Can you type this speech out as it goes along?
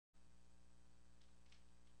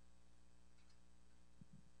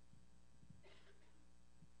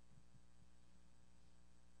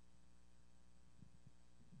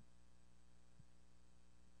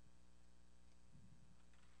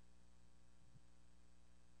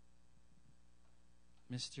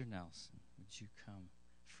Mr. Nelson, would you come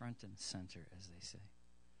front and center, as they say?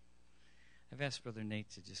 I've asked Brother Nate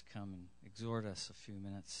to just come and exhort us a few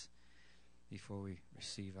minutes before we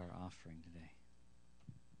receive our offering today.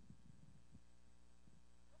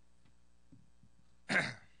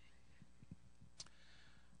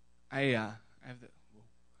 I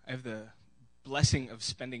have the blessing of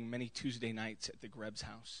spending many Tuesday nights at the Greb's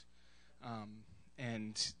house,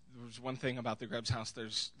 and there's one thing about the Greb's house: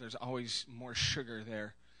 there's always more sugar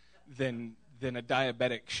there than a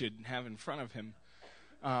diabetic should have in front of him.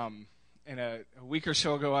 And a week or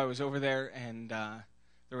so ago, I was over there, and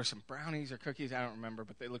there were some brownies or cookies, I don't remember,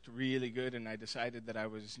 but they looked really good, and I decided that I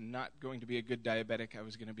was not going to be a good diabetic. I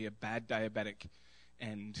was going to be a bad diabetic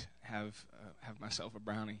and have myself a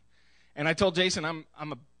brownie. And I told Jason, I'm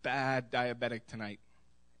a bad diabetic tonight.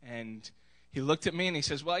 And he looked at me and he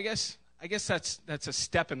says, well, I guess that's a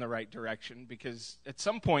step in the right direction, because at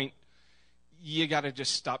some point you got to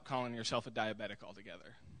just stop calling yourself a diabetic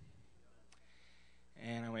altogether.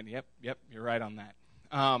 And I went, yep, you're right on that.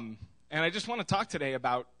 And I just want to talk today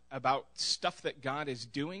about stuff that God is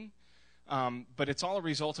doing, but it's all a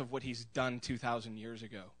result of what he's done 2,000 years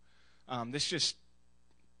ago. This just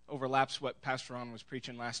overlaps what Pastor Ron was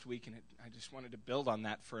preaching last week, and I just wanted to build on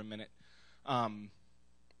that for a minute.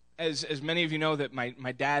 As many of you know, that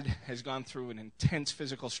my dad has gone through an intense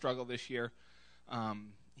physical struggle this year.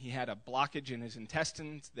 He had a blockage in his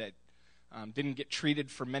intestines that didn't get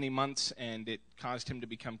treated for many months, and it caused him to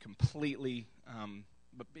become completely,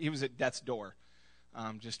 he was at death's door,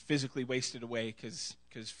 just physically wasted away because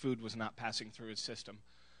food was not passing through his system.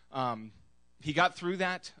 He got through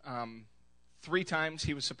that. 3 times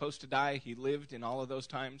he was supposed to die. He lived in all of those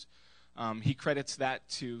times. He credits that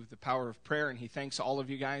to the power of prayer, and he thanks all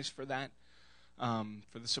of you guys for that,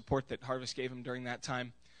 for the support that Harvest gave him during that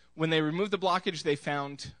time. When they removed the blockage, they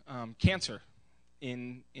found cancer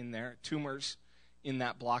in there, tumors in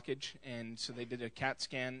that blockage, and so they did a CAT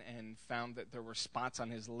scan and found that there were spots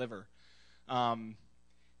on his liver. And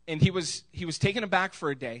he was taken aback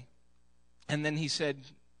for a day, and then he said,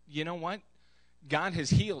 you know what? God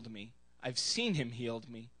has healed me. I've seen him healed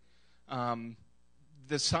me.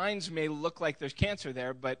 The signs may look like there's cancer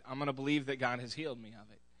there, but I'm going to believe that God has healed me of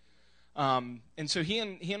it. And so he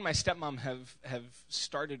and my stepmom have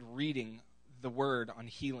started reading the Word on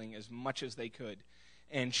healing as much as they could.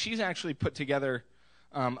 And she's actually put together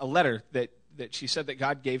a letter that she said that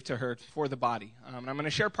God gave to her for the body. And I'm going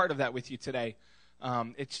to share part of that with you today.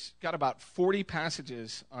 It's got about 40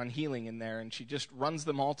 passages on healing in there, and she just runs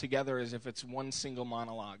them all together as if it's one single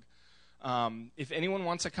monologue. If anyone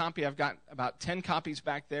wants a copy, I've got about 10 copies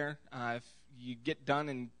back there. If you get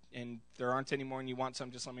done and there aren't any more and you want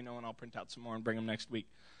some, just let me know and I'll print out some more and bring them next week.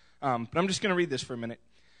 But I'm just going to read this for a minute.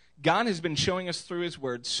 God has been showing us through his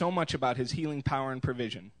word so much about his healing power and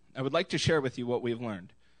provision. I would like to share with you what we've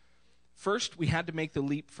learned. First, we had to make the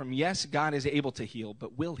leap from, yes, God is able to heal,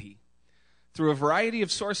 but will he? Through a variety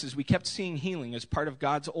of sources, we kept seeing healing as part of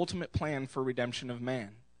God's ultimate plan for redemption of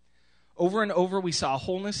man. Over and over, we saw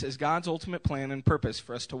wholeness as God's ultimate plan and purpose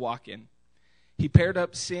for us to walk in. He paired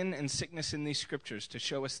up sin and sickness in these scriptures to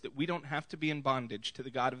show us that we don't have to be in bondage to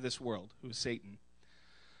the god of this world, who is Satan.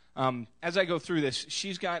 As I go through this,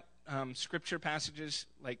 she's got scripture passages,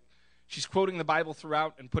 like she's quoting the Bible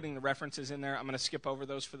throughout and putting the references in there. I'm going to skip over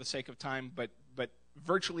those for the sake of time, but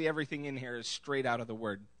virtually everything in here is straight out of the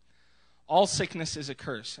Word. All sickness is a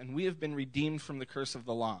curse, and we have been redeemed from the curse of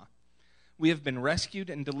the law. We have been rescued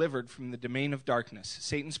and delivered from the domain of darkness,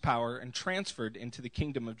 Satan's power, and transferred into the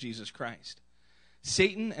kingdom of Jesus Christ.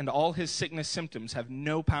 Satan and all his sickness symptoms have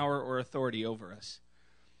no power or authority over us.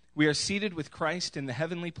 We are seated with Christ in the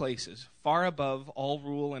heavenly places, far above all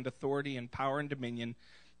rule and authority and power and dominion,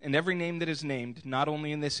 and every name that is named, not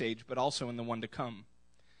only in this age, but also in the one to come.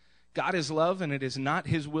 God is love, and it is not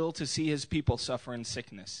his will to see his people suffer in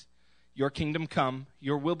sickness. Your kingdom come,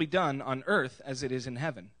 your will be done on earth as it is in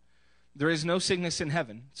heaven. There is no sickness in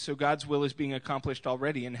heaven, so God's will is being accomplished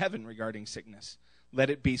already in heaven regarding sickness. Let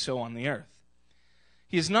it be so on the earth.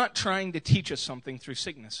 He is not trying to teach us something through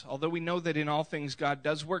sickness, although we know that in all things God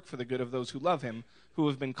does work for the good of those who love him, who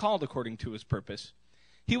have been called according to his purpose.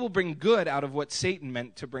 He will bring good out of what Satan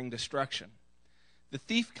meant to bring destruction. The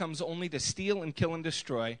thief comes only to steal and kill and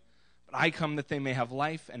destroy, but I come that they may have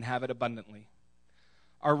life and have it abundantly.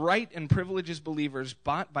 Our right and privilege as believers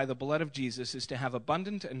bought by the blood of Jesus is to have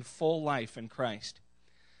abundant and full life in Christ.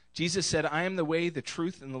 Jesus said, I am the way, the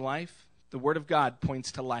truth, and the life. The word of God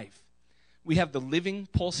points to life. We have the living,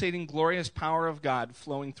 pulsating, glorious power of God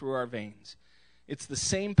flowing through our veins. It's the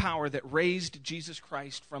same power that raised Jesus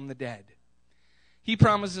Christ from the dead. He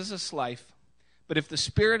promises us life, But if the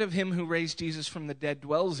Spirit of him who raised Jesus from the dead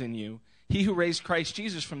dwells in you, he who raised Christ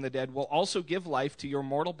Jesus from the dead will also give life to your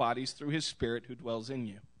mortal bodies through his Spirit who dwells in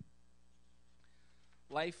you.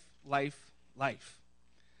 Life, life, life.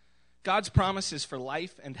 God's promise is for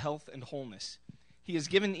life and health and wholeness. He has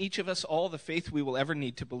given each of us all the faith we will ever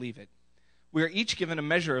need to believe it. We are each given a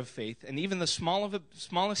measure of faith, and even the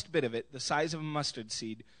smallest bit of it, the size of a mustard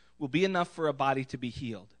seed, will be enough for a body to be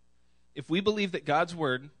healed. If we believe that God's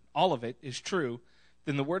word, all of it, is true,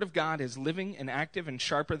 then the word of God is living and active and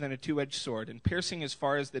sharper than a two-edged sword, and piercing as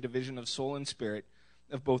far as the division of soul and spirit,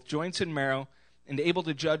 of both joints and marrow, and able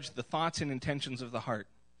to judge the thoughts and intentions of the heart.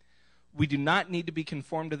 We do not need to be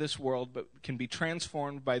conformed to this world, but can be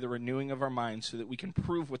transformed by the renewing of our minds so that we can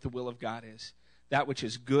prove what the will of God is, that which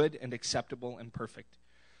is good and acceptable and perfect.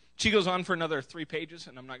 She goes on for another 3 pages,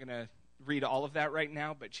 and I'm not going to read all of that right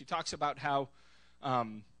now, but she talks about how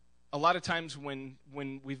a lot of times when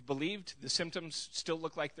we've believed, the symptoms still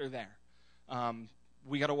look like they're there.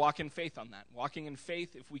 We got to walk in faith on that. Walking in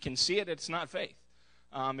faith, if we can see it, it's not faith.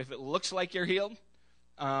 If it looks like you're healed,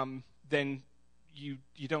 then you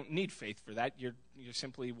don't need faith for that. You're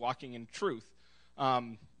simply walking in truth.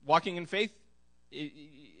 Walking in faith,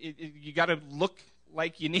 you got to look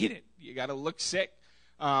like you need it. You got to look sick.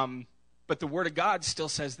 But the Word of God still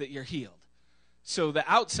says that you're healed. So the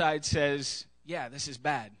outside says, yeah, this is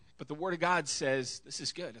bad. But the Word of God says, this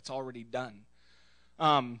is good. It's already done.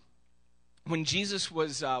 When Jesus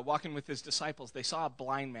was walking with his disciples, they saw a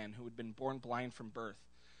blind man who had been born blind from birth.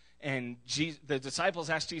 And the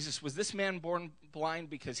disciples asked Jesus, was this man born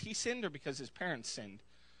blind because he sinned or because his parents sinned?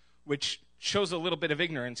 Which shows a little bit of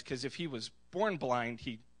ignorance, because if he was born blind,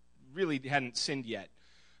 he really hadn't sinned yet.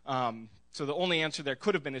 So the only answer there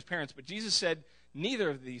could have been his parents. But Jesus said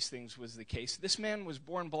neither of these things was the case. This man was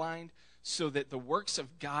born blind so that the works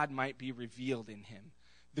of God might be revealed in him.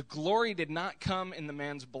 The glory did not come in the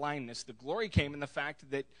man's blindness. The glory came in the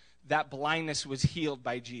fact that that blindness was healed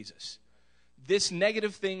by Jesus. This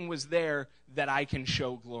negative thing was there that I can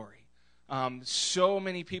show glory. So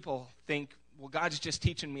many people think, well, God's just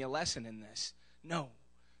teaching me a lesson in this. No.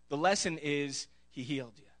 The lesson is he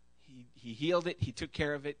healed you. He healed it. He took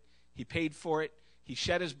care of it. He paid for it. He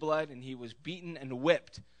shed his blood, and he was beaten and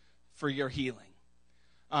whipped for your healing.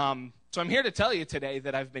 So I'm here to tell you today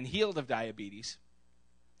that I've been healed of diabetes.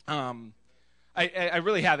 I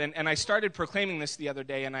really have. And I started proclaiming this the other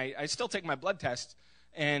day, and I still take my blood tests.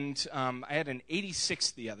 And I had an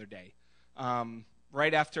 86 the other day,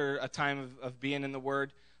 right after a time of being in the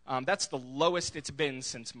Word. That's the lowest it's been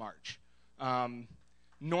since March.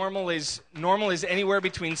 Normal is anywhere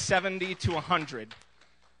between 70 to 100.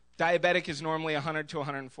 Diabetic is normally 100 to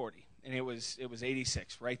 140, and it was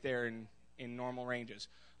 86, right there in normal ranges.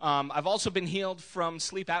 I've also been healed from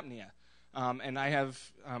sleep apnea, and I have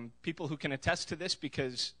people who can attest to this,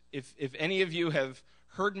 because if any of you have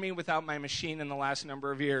heard me without my machine in the last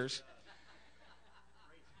number of years,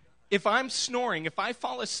 if I'm snoring, if I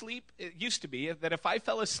fall asleep, it used to be that if I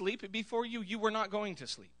fell asleep before you were not going to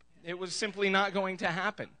sleep. It was simply not going to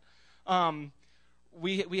happen.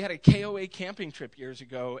 We had a KOA camping trip years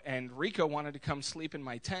ago, and Rico wanted to come sleep in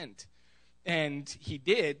my tent. And he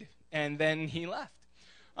did, and then he left.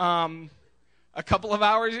 A couple of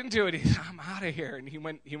hours into it, he said, I'm out of here. And he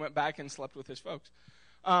went back and slept with his folks.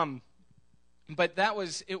 But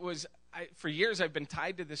for years I've been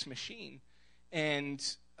tied to this machine. And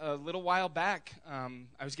a little while back,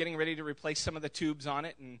 I was getting ready to replace some of the tubes on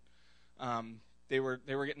it, and they were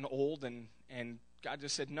getting old, and God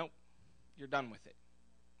just said, nope, you're done with it.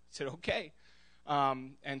 I said, okay.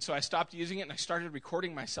 And so I stopped using it, and I started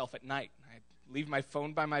recording myself at night. I'd leave my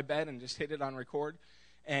phone by my bed and just hit it on record,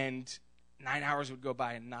 and 9 hours would go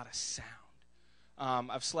by and not a sound.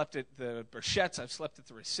 I've slept at the Burchettes, I've slept at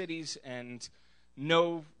the Recites, and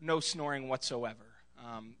no snoring whatsoever.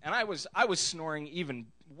 And I was snoring even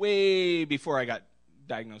way before I got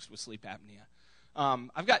diagnosed with sleep apnea.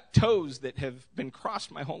 I've got toes that have been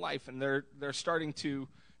crossed my whole life, and they're starting to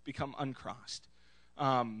become uncrossed.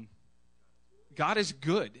 God is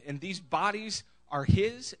good, and these bodies are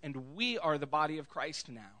his, and we are the body of Christ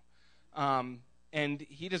now. And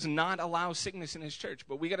he does not allow sickness in his church,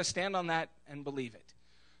 but we got to stand on that and believe it.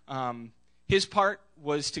 His part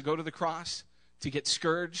was to go to the cross, to get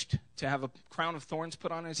scourged, to have a crown of thorns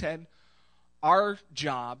put on his head. Our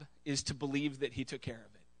job is to believe that he took care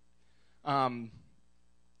of it.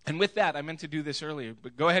 And with that, I meant to do this earlier,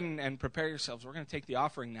 but go ahead and prepare yourselves. We're going to take the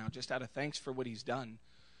offering now, just out of thanks for what he's done.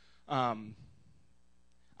 I'm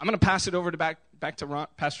going to pass it over to back to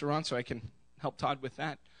Pastor Ron so I can help Todd with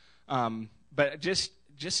that. But just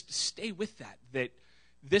stay with that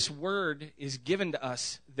this word is given to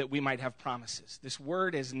us that we might have promises. This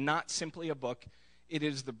word is not simply a book. It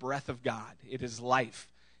is the breath of God. It is life.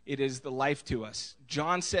 It is the life to us.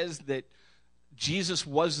 John says that Jesus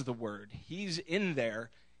was the Word. He's in there,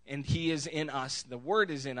 and He is in us. The Word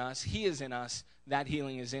is in us. He is in us. That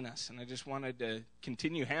healing is in us. And I just wanted to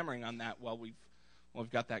continue hammering on that while we've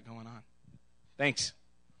got that going on. Thanks.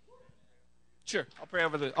 Sure, I'll pray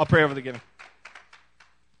over the giving.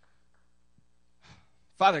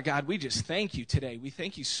 Father God, we just thank you today. We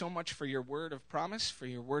thank you so much for your word of promise, for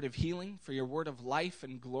your word of healing, for your word of life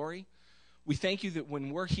and glory. We thank you that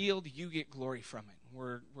when we're healed, you get glory from it.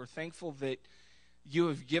 We're thankful that you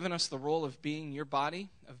have given us the role of being your body,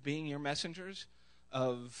 of being your messengers,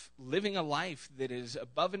 of living a life that is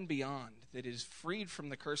above and beyond, that is freed from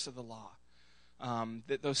the curse of the law.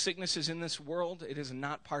 That those sicknesses in this world, it is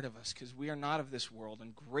not part of us, because we are not of this world,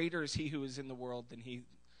 and greater is he who is in the world than he.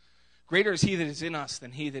 Greater is he that is in us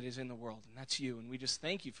than he that is in the world, and that's you. And we just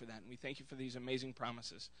thank you for that, and we thank you for these amazing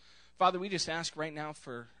promises. Father, we just ask right now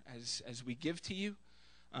for, as we give to you,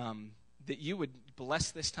 that you would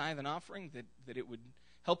bless this tithe and offering, that it would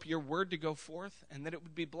help your word to go forth, and that it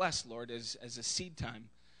would be blessed, Lord, as a seed time.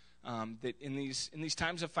 That in these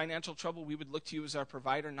times of financial trouble, we would look to you as our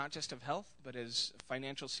provider, not just of health, but as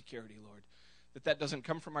financial security, Lord. That doesn't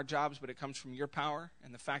come from our jobs, but it comes from your power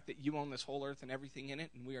and the fact that you own this whole earth and everything in it,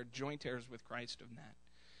 and we are joint heirs with Christ of that.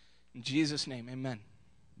 In Jesus' name, amen.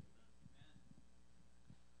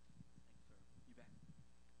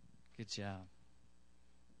 Good job.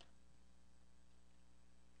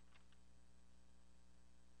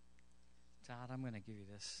 Todd, I'm going to give you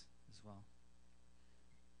this as well.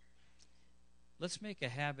 Let's make a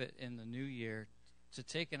habit in the new year to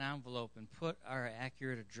take an envelope and put our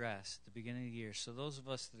accurate address at the beginning of the year, so those of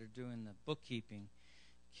us that are doing the bookkeeping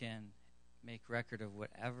can make record of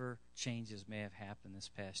whatever changes may have happened this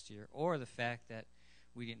past year, or the fact that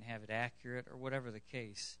we didn't have it accurate, or whatever the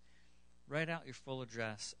case. Write out your full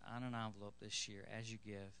address on an envelope this year as you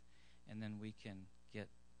give, and then we can get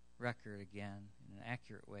record again in an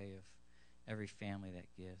accurate way of every family that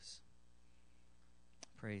gives.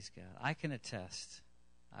 Praise God. I can attest.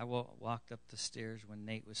 I walked up the stairs when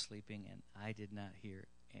Nate was sleeping, and I did not hear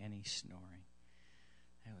any snoring.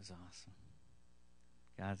 That was awesome.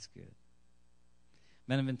 God's good.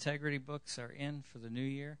 Men of Integrity books are in for the new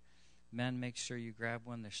year. Men, make sure you grab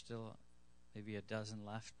one. There's still maybe a dozen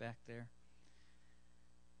left back there.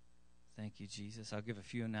 Thank you, Jesus. I'll give a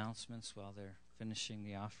few announcements while they're finishing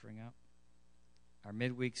the offering up. Our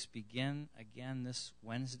midweeks begin again this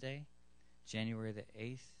Wednesday, January the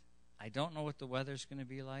 8th. I don't know what the weather's going to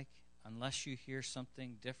be like. Unless you hear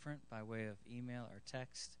something different by way of email or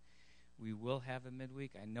text, we will have a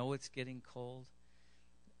midweek. I know it's getting cold.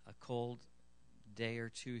 A cold day or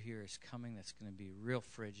two here is coming that's going to be real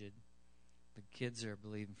frigid. The kids are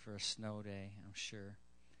believing for a snow day, I'm sure.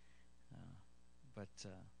 But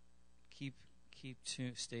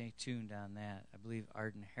stay tuned on that. I believe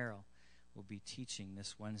Arden Harrell will be teaching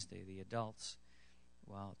this Wednesday, the adults,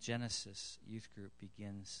 while Genesis Youth Group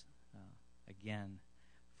begins again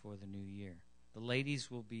for the new year. The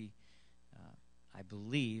ladies will be, I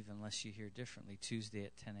believe, unless you hear differently, Tuesday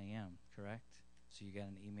at 10 a.m., correct? So you got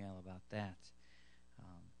an email about that.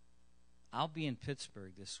 I'll be in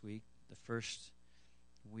Pittsburgh this week, the first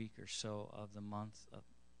week or so of the month of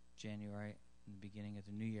January, in the beginning of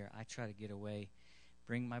the new year. I try to get away,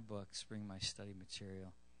 bring my books, bring my study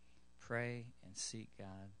material, pray and seek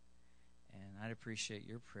God. And I'd appreciate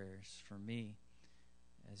your prayers for me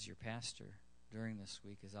as your pastor during this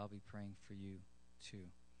week, as I'll be praying for you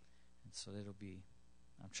too. And so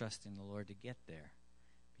I'm trusting the Lord to get there,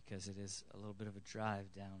 because it is a little bit of a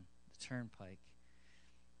drive down the turnpike,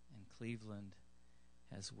 and Cleveland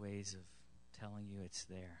has ways of telling you it's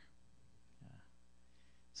there.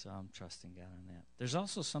 So I'm trusting God on that. There's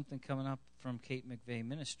also something coming up from Kate McVeigh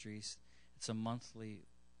Ministries. It's a monthly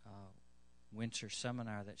winter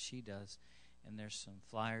seminar that she does, and there's some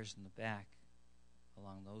flyers in the back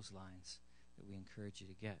along those lines that we encourage you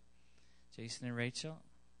to get. Jason and Rachel,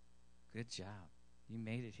 good job. You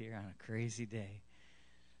made it here on a crazy day.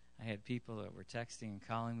 I had people that were texting and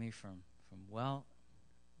calling me from well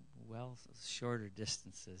shorter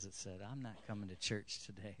distances that said, I'm not coming to church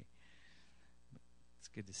today. But it's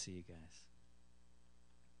good to see you guys.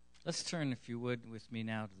 Let's turn, if you would, with me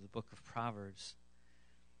now to the book of Proverbs.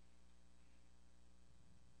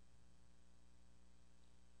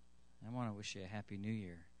 I want to wish you a happy new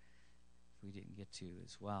year, if we didn't get to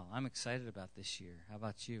as well. I'm excited about this year. How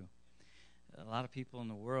about you? A lot of people in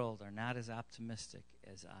the world are not as optimistic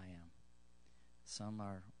as I am. Some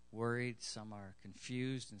are worried, some are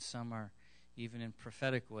confused, and some are even in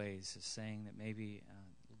prophetic ways, is saying that maybe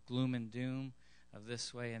gloom and doom of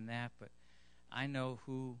this way and that, but I know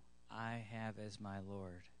who I have as my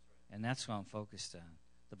Lord, and that's what I'm focused on.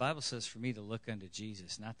 The Bible says for me to look unto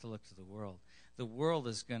Jesus, not to look to the world. The world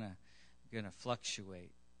is gonna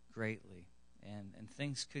fluctuate greatly, and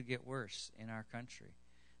things could get worse in our country.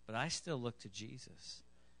 But I still look to Jesus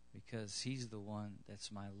because he's the one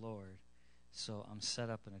that's my Lord. So I'm set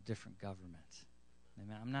up in a different government.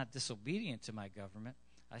 Amen. I'm not disobedient to my government.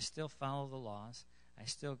 I still follow the laws. I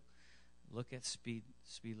still look at speed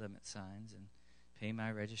limit signs and pay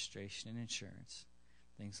my registration and insurance,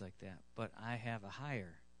 things like that. But I have a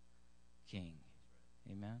higher king.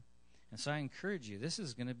 Amen. And so I encourage you, this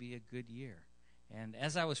is going to be a good year. And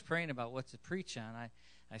as I was praying about what to preach on,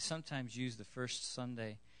 I sometimes use the first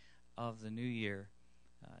Sunday of the new year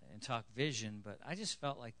and talk vision, but I just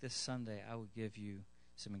felt like this Sunday I would give you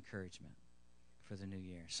some encouragement for the new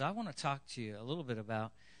year. So I want to talk to you a little bit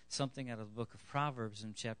about something out of the book of Proverbs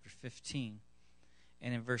in chapter 15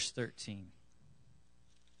 and in verse 13.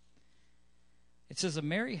 It says, "A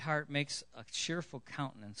merry heart makes a cheerful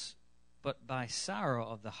countenance, but by sorrow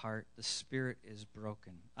of the heart the spirit is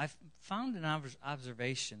broken." I've found an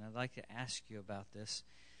observation. I'd like to ask you about this.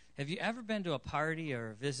 Have you ever been to a party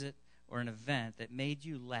or a visit or an event that made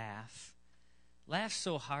you laugh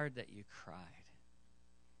so hard that you cried?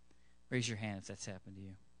 Raise your hand if that's happened to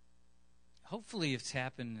you. Hopefully it's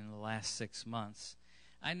happened in the last 6 months.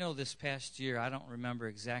 I know this past year, I don't remember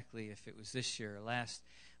exactly if it was this year or last,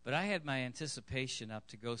 but I had my anticipation up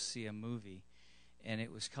to go see a movie, and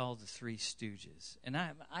it was called The Three Stooges. And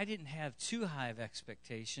I didn't have too high of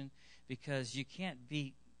expectation because you can't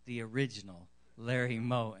beat the original Larry,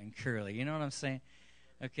 Moe, and Curly. You know what I'm saying?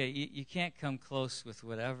 Okay, you can't come close with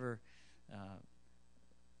whatever.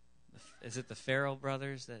 Is it the Farrell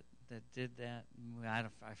brothers that did that?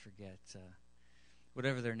 I forget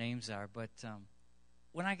whatever their names are. But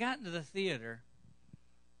when I got into the theater,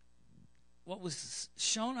 what was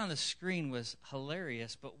shown on the screen was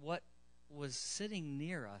hilarious, but what was sitting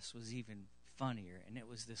near us was even funnier. And it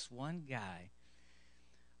was this one guy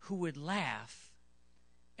who would laugh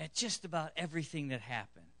at just about everything that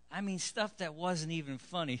happened. I mean, stuff that wasn't even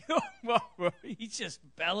funny. He's just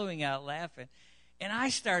bellowing out laughing. And I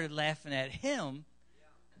started laughing at him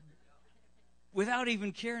without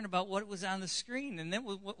even caring about what was on the screen. And then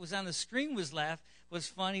what was on the screen was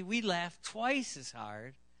funny. We laughed twice as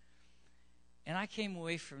hard. And I came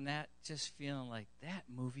away from that just feeling like that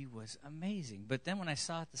movie was amazing. But then when I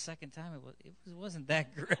saw it the second time, it wasn't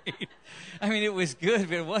that great. I mean, it was good,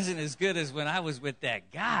 but it wasn't as good as when I was with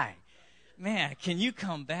that guy. Man, can you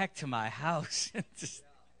come back to my house?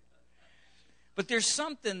 But there's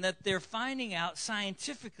something that they're finding out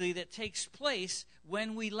scientifically that takes place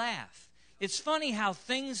when we laugh. It's funny how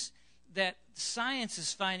things that science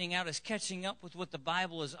is finding out is catching up with what the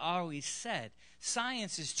Bible has always said.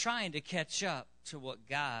 Science is trying to catch up to what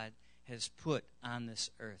God has put on this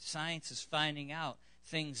earth. Science is finding out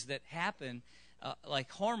things that happen like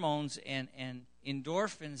hormones and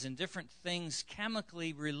endorphins and different things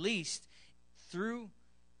chemically released through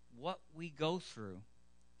what we go through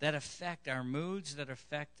that affect our moods, that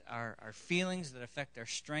affect our feelings, that affect our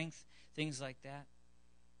strength, things like that.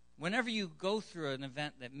 Whenever you go through an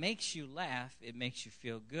event that makes you laugh, it makes you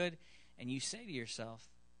feel good, and you say to yourself,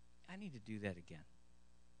 I need to do that again.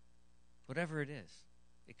 Whatever it is.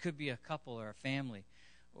 It could be a couple or a family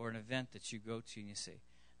or an event that you go to and you say,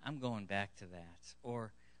 I'm going back to that.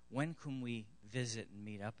 Or when can we visit and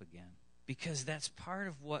meet up again? Because that's part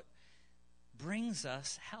of what brings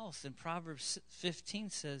us health. And Proverbs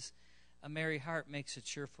 15 says, a merry heart makes a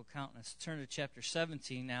cheerful countenance. Turn to chapter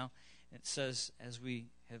 17 now. It says, as we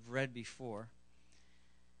have read before,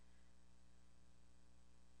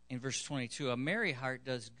 in verse 22, a merry heart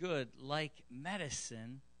does good like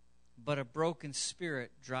medicine, but a broken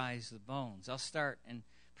spirit dries the bones. I'll start and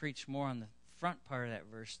preach more on the front part of that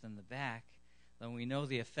verse than the back. Though we know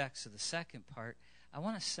the effects of the second part, I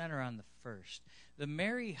want to center on the first. The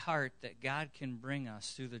merry heart that God can bring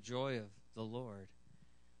us through the joy of the Lord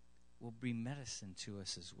will be medicine to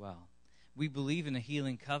us as well. We believe in a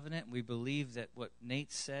healing covenant. We believe that what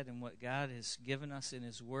Nate said and what God has given us in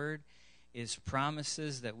his word is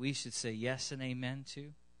promises that we should say yes and amen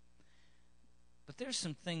to. But there's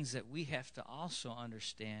some things that we have to also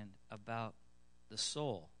understand about the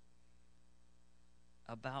soul,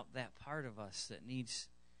 about that part of us that needs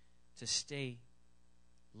to stay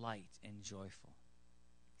light and joyful.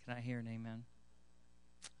 Can I hear an amen?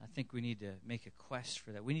 I think we need to make a quest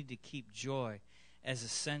for that. We need to keep joy as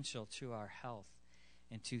essential to our health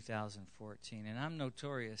in 2014. And I'm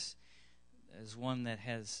notorious as one that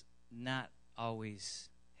has not always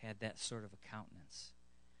had that sort of a countenance.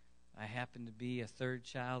 I happen to be a third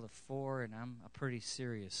child of 4, and I'm a pretty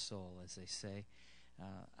serious soul, as they say.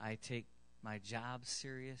 I take my job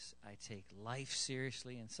serious. I take life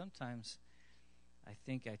seriously, and sometimes I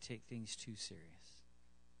think I take things too serious.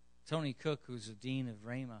 Tony Cook, who's the dean of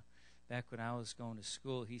Rhema, back when I was going to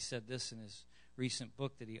school, he said this in his recent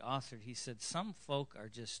book that he authored. He said, some folk are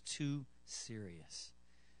just too serious.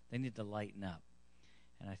 They need to lighten up.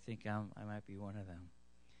 And I think I might be one of them.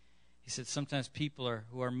 He said sometimes people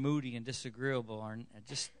who are moody and disagreeable are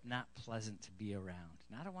just not pleasant to be around.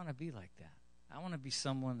 And I don't want to be like that. I want to be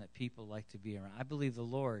someone that people like to be around. I believe the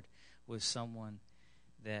Lord was someone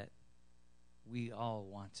that we all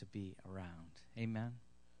want to be around. Amen?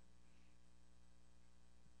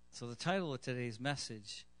 So the title of today's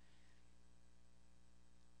message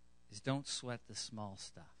is Don't Sweat the Small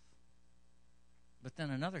Stuff. But then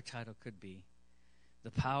another title could be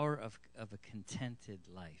The Power of a Contented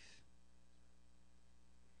Life.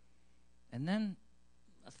 And then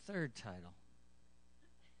a third title,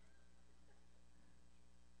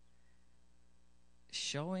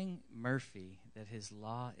 Showing Murphy that his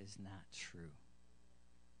law is not true.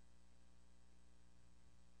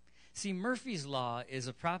 See, Murphy's Law is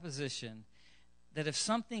a proposition that if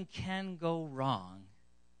something can go wrong,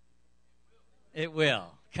 it will.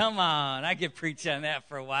 Come on, I could preach on that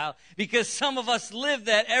for a while because some of us live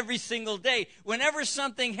that every single day. Whenever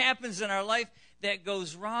something happens in our life that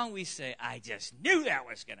goes wrong, we say, I just knew that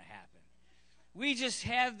was going to happen. We just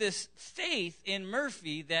have this faith in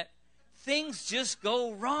Murphy that things just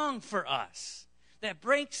go wrong for us, that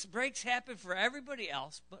breaks happen for everybody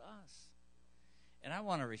else but us. And I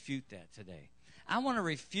want to refute that today. I want to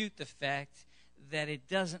refute the fact that it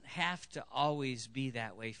doesn't have to always be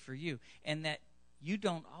that way for you, and that you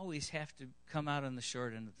don't always have to come out on the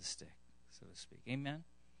short end of the stick, so to speak. Amen?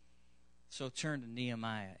 So turn to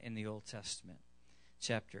Nehemiah in the Old Testament,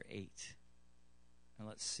 chapter 8, and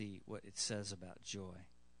let's see what it says about joy.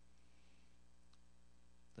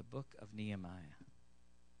 The book of Nehemiah.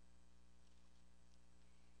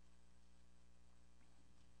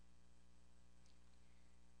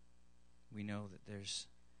 We know that there's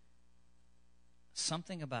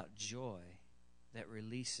something about joy that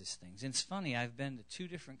releases things. And it's funny, I've been to 2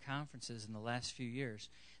 different conferences in the last few years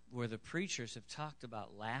where the preachers have talked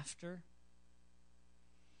about laughter.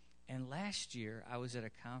 And last year, I was at a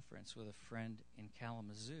conference with a friend in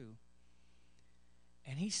Kalamazoo,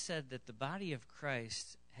 and he said that the body of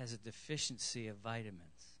Christ has a deficiency of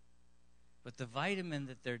vitamins. But the vitamin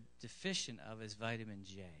that they're deficient of is vitamin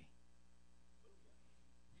J.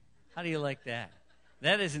 How do you like that?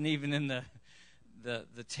 That isn't even in the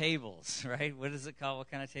tables, right? What is it called? What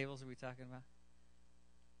kind of tables are we talking about?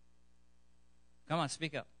 Come on,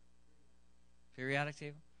 speak up. Periodic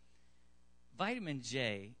table? Vitamin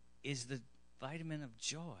J is the vitamin of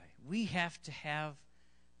joy. We have to have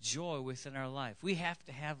joy within our life. We have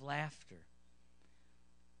to have laughter.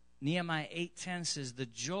 Nehemiah 8:10 says, the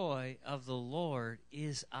joy of the Lord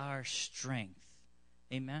is our strength.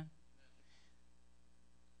 Amen?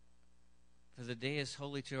 For the day is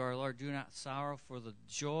holy to our Lord. Do not sorrow, for the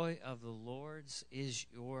joy of the Lord's is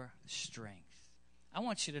your strength. I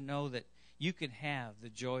want you to know that you can have the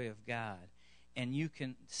joy of God, and you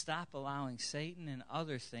can stop allowing Satan and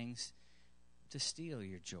other things to steal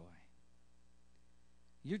your joy.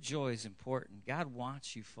 Your joy is important. God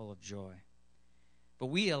wants you full of joy. But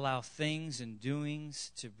we allow things and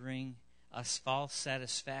doings to bring us false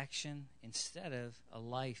satisfaction instead of a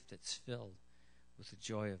life that's filled with the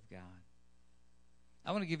joy of God.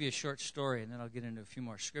 I want to give you a short story, and then I'll get into a few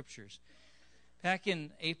more scriptures. Back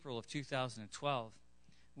in April of 2012,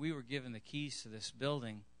 we were given the keys to this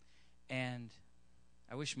building, and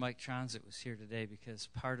I wish Mike Transit was here today because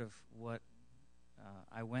part of what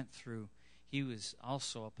I went through, he was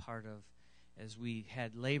also a part of as we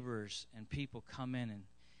had laborers and people come in and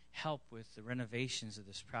help with the renovations of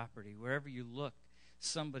this property. Wherever you look,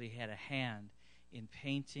 somebody had a hand in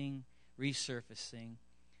painting, resurfacing,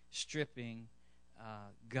 stripping,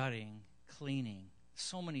 gutting, cleaning.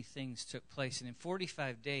 So many things took place. And in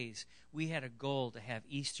 45 days, we had a goal to have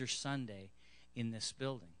Easter Sunday in this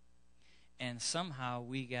building. And somehow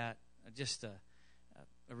we got just a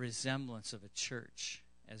resemblance of a church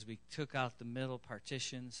as we took out the middle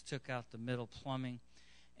partitions, took out the middle plumbing,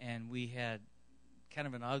 and we had kind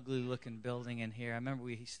of an ugly-looking building in here. I remember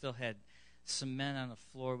we still had cement on the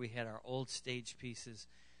floor. We had our old stage pieces.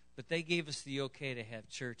 But they gave us the okay to have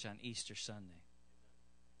church on Easter Sunday.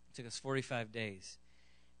 It took us 45 days,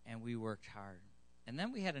 and we worked hard. And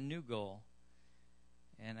then we had a new goal,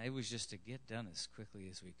 and it was just to get done as quickly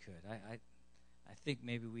as we could. I think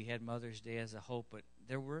maybe we had Mother's Day as a hope, but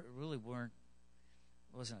there wasn't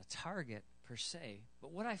a target per se.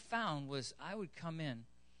 But what I found was I would come in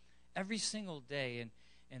every single day,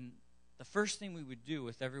 and the first thing we would do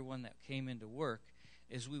with everyone that came into work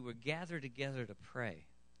is we would gather together to pray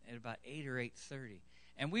at about 8 or 8:30.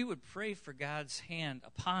 And we would pray for God's hand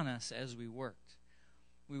upon us as we worked.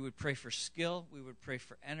 We would pray for skill. We would pray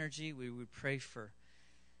for energy. We would pray for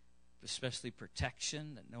especially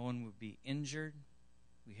protection, that no one would be injured.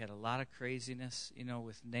 We had a lot of craziness,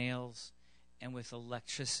 with nails and with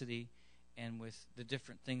electricity and with the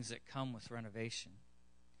different things that come with renovation.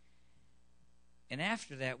 And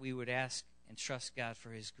after that, we would ask and trust God for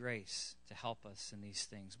His grace to help us in these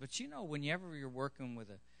things. But whenever you're working with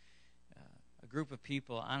a group of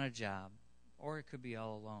people on a job, or it could be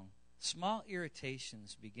all alone, small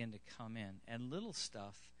irritations begin to come in, and little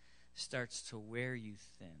stuff starts to wear you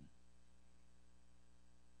thin.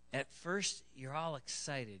 At first, you're all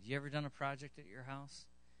excited. You ever done a project at your house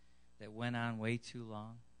that went on way too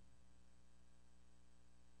long?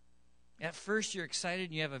 At first, you're excited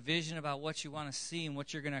and you have a vision about what you want to see and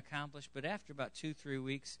what you're going to accomplish. But after about 2-3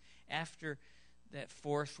 weeks, after that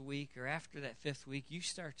 4th week or after that 5th week, you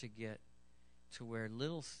start to get to where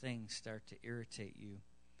little things start to irritate you.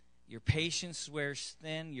 Your patience wears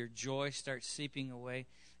thin. Your joy starts seeping away.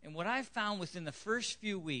 And what I found within the first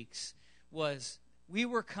few weeks was we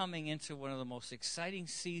were coming into one of the most exciting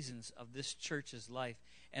seasons of this church's life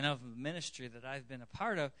and of the ministry that I've been a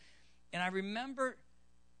part of. And I remember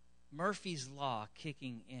Murphy's Law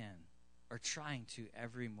kicking in, or trying to,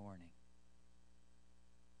 every morning.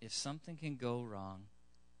 If something can go wrong,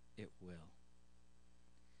 it will.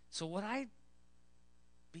 So what I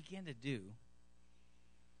began to do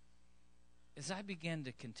is I began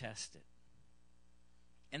to contest it.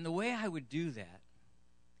 And the way I would do that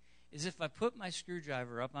is if I put my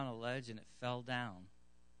screwdriver up on a ledge and it fell down,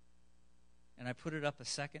 and I put it up a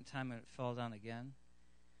second time and it fell down again,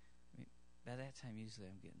 by that time, usually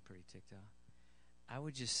I'm getting pretty ticked off. I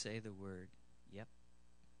would just say the word, yep.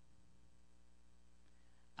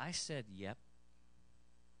 I said yep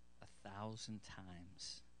 1,000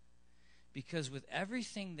 times. Because with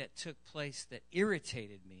everything that took place that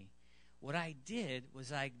irritated me, what I did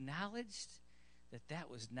was I acknowledged that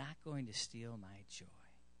was not going to steal my joy.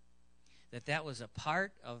 That was a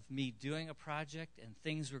part of me doing a project and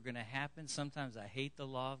things were going to happen. Sometimes I hate the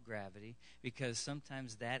law of gravity because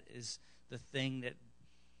sometimes that is the thing that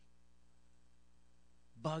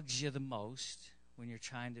bugs you the most when you're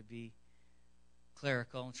trying to be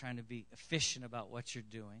clerical and trying to be efficient about what you're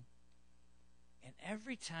doing. And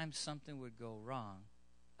every time something would go wrong,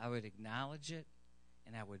 I would acknowledge it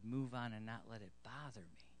and I would move on and not let it bother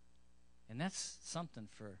me. And that's something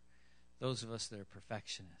for those of us that are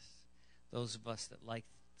perfectionists, those of us that like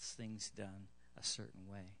things done a certain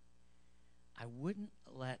way. I wouldn't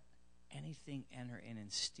let anything enter in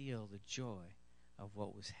and steal the joy of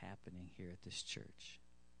what was happening here at this church.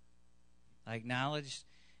 I acknowledged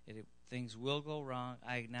that things will go wrong.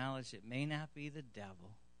 I acknowledge it may not be the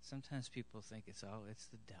devil. Sometimes people think it's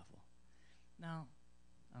the devil. No,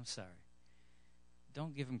 I'm sorry.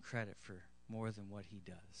 Don't give him credit for more than what he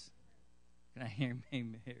does. Can I hear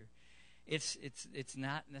him here? It's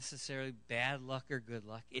not necessarily bad luck or good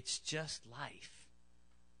luck. It's just life.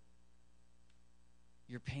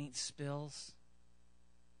 Your paint spills.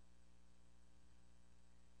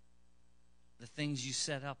 The things you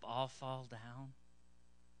set up all fall down.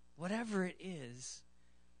 Whatever it is,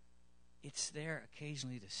 it's there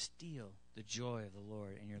occasionally to steal the joy of the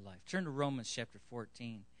Lord in your life. Turn to Romans chapter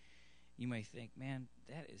 14. You may think, man,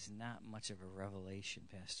 that is not much of a revelation,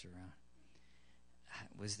 Pastor Ron.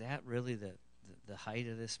 Was that really the height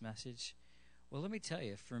of this message? Well, let me tell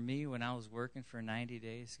you, for me, when I was working for 90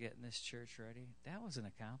 days getting this church ready, that was an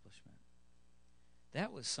accomplishment.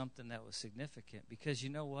 That was something that was significant because you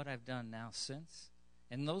know what I've done now since?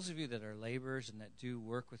 And those of you that are laborers and that do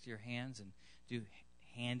work with your hands and do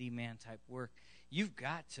handyman type work, you've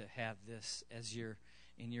got to have this as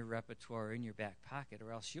in your repertoire or in your back pocket,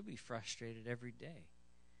 or else you'll be frustrated every day.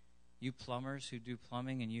 You plumbers who do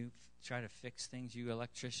plumbing and you try to fix things, you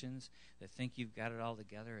electricians that think you've got it all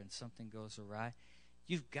together and something goes awry,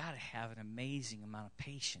 you've got to have an amazing amount of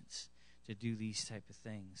patience to do these type of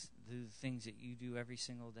things, do the things that you do every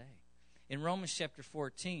single day. In Romans chapter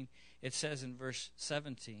 14, it says in verse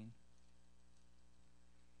 17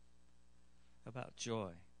 about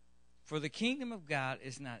joy. For the kingdom of God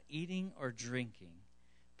is not eating or drinking,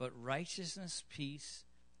 but righteousness, peace,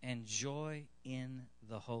 and joy in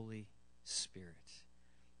the Holy Spirit.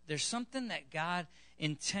 There's something that God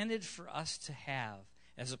intended for us to have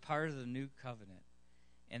as a part of the new covenant,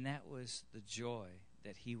 And that was the joy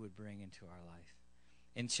that he would bring into our life.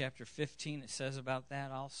 In chapter 15, it says about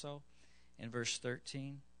that also, in verse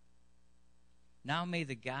 13. Now may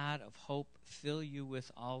the God of hope fill you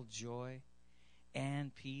with all joy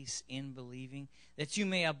and peace in believing, that you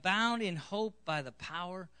may abound in hope by the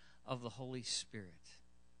power of the Holy Spirit.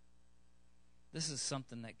 This is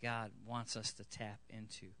something that God wants us to tap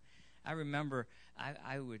into. I remember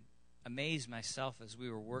I would amaze myself as we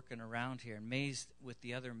were working around here, amazed with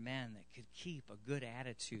the other men that could keep a good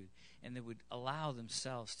attitude and that would allow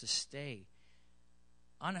themselves to stay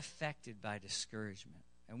unaffected by discouragement.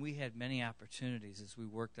 And we had many opportunities as we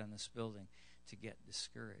worked on this building to get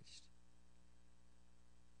discouraged.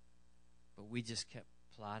 But we just kept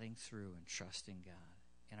plodding through and trusting God.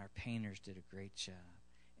 And our painters did a great job.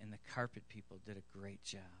 And the carpet people did a great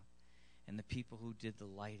job. And the people who did the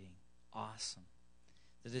lighting, awesome.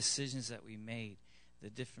 The decisions that we made, the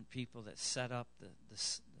different people that set up the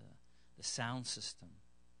sound system,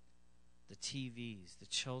 the TVs, the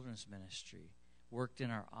children's ministry, worked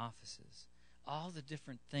in our offices, all the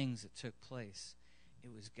different things that took place.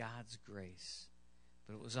 It was God's grace,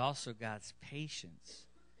 but it was also God's patience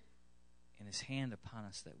and his hand upon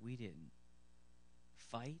us that we didn't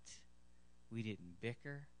fight, we didn't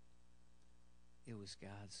bicker. It was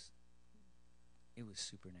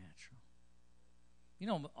supernatural. You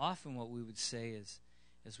know, often what we would say is,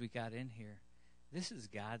 as we got in here, this is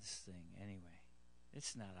God's thing anyway.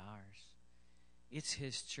 It's not ours. It's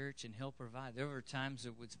his church, and he'll provide. There were times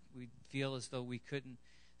that we'd feel as though we couldn't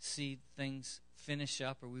see things finish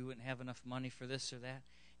up, or we wouldn't have enough money for this or that,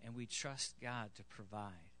 and we trust God to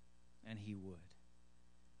provide, and he would.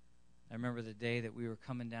 I remember the day that we were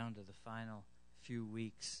coming down to the final few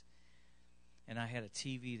weeks, and I had a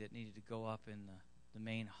TV that needed to go up in the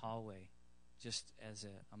main hallway just as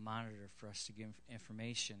a monitor for us to give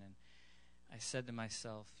information. And I said to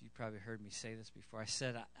myself, you probably heard me say this before, I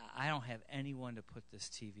said, I don't have anyone to put this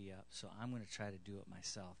TV up, so I'm going to try to do it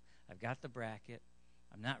myself. I've got the bracket.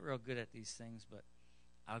 I'm not real good at these things, but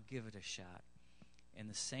I'll give it a shot. And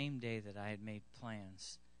the same day that I had made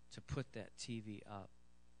plans to put that TV up,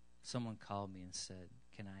 someone called me and said,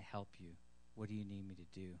 can I help you? What do you need me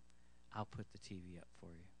to do? I'll put the TV up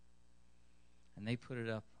for you. And they put it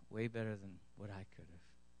up way better than what I could have.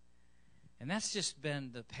 And that's just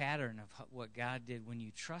been the pattern of what God did. When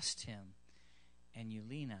you trust him and you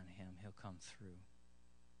lean on him, he'll come through.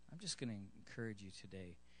 I'm just going to encourage you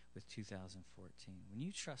today with 2014. When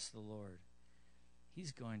you trust the Lord,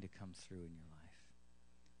 he's going to come through in your life.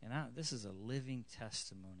 And this is a living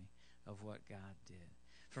testimony of what God did.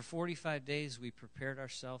 For 45 days, we prepared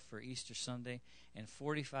ourselves for Easter Sunday, and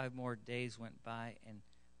 45 more days went by, and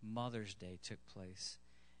Mother's Day took place.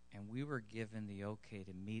 And we were given the okay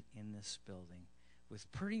to meet in this building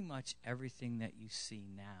with pretty much everything that you see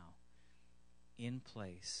now in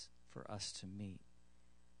place for us to meet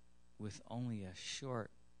with only a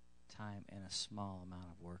short time and a small amount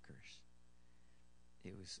of workers.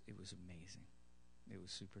 It was amazing. It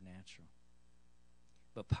was supernatural.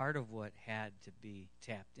 But part of what had to be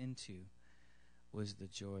tapped into was the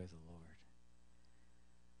joy of the Lord.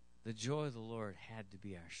 The joy of the Lord had to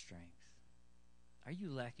be our strength. Are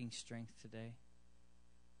you lacking strength today?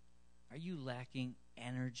 Are you lacking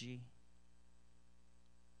energy?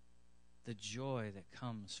 The joy that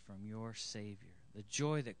comes from your Savior, the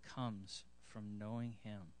joy that comes from knowing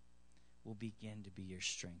him, will begin to be your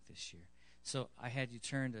strength this year. So I had you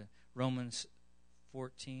turn to Romans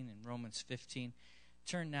 14 and Romans 15.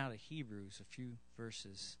 Turn now to Hebrews, a few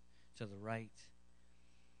verses to the right.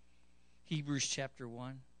 Hebrews chapter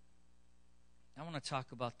 1. I want to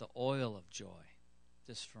talk about the oil of joy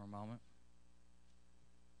just for a moment.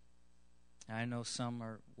 I know some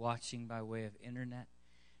are watching by way of internet,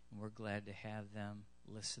 and we're glad to have them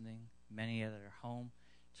listening. Many at their home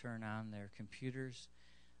turn on their computers,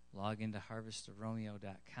 log into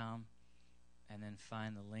harvestofromeo.com, and then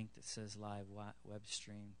find the link that says live web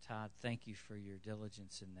stream. Todd, thank you for your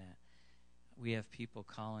diligence in that. We have people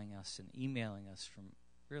calling us and emailing us from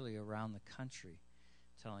really around the country,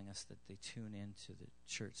 telling us that they tune into the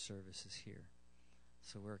church services here.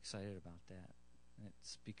 So we're excited about that. And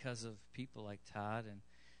it's because of people like Todd and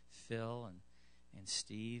Phil and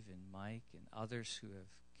Steve and Mike and others who have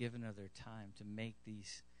given of their time to make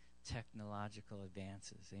these technological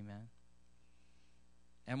advances. Amen?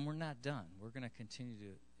 And we're not done. We're going to continue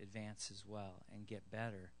to advance as well and get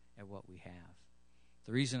better at what we have.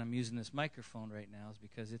 The reason I'm using this microphone right now is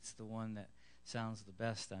because it's the one that sounds the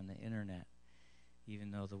best on the internet,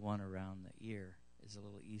 even though the one around the ear is a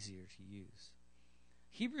little easier to use.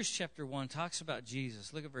 Hebrews chapter 1 talks about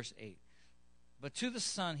Jesus. Look at verse 8. But to the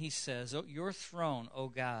Son he says, your throne, O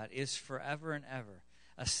God, is forever and ever.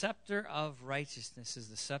 A scepter of righteousness is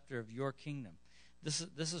the scepter of your kingdom. This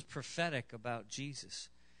is prophetic about Jesus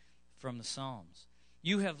from the Psalms.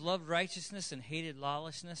 You have loved righteousness and hated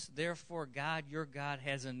lawlessness. Therefore, God, your God,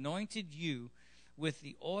 has anointed you with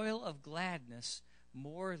the oil of gladness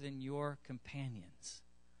more than your companions.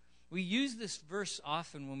 We use this verse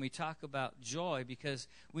often when we talk about joy because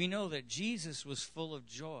we know that Jesus was full of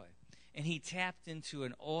joy. And he tapped into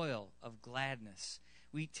an oil of gladness.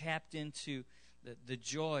 We tapped into the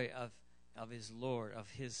joy of his Lord, of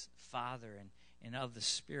his Father, and of the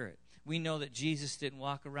Spirit. We know that Jesus didn't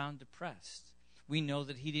walk around depressed. We know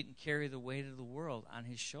that he didn't carry the weight of the world on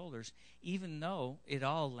his shoulders, even though it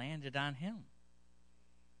all landed on him.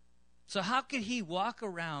 So how could he walk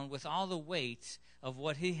around with all the weight of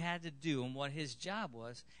what he had to do and what his job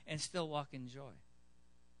was and still walk in joy?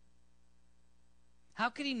 How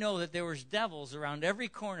could he know that there was devils around every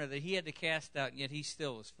corner that he had to cast out, and yet he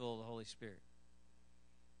still was full of the Holy Spirit?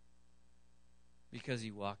 Because he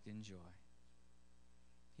walked in joy.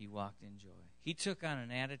 He walked in joy. He took on an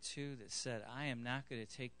attitude that said, I am not going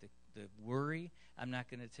to take the worry. I'm not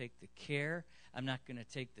going to take the care. I'm not going to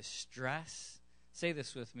take the stress. Say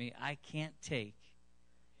this with me. I can't take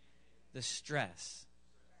the stress,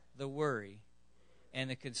 the worry, and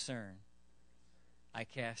the concern. I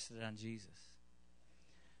cast it on Jesus.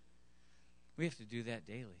 We have to do that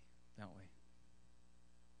daily, don't we?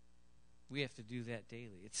 We have to do that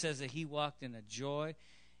daily. It says that he walked in a joy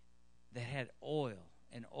that had oil,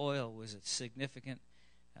 and oil was a significant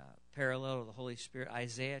parallel to the Holy Spirit.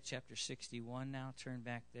 Isaiah chapter 61 now, turn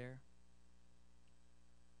back there.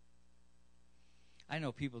 I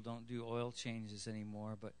know people don't do oil changes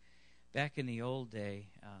anymore, but back in the old day,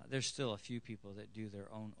 there's still a few people that do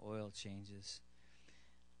their own oil changes.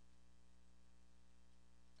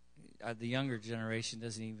 The younger generation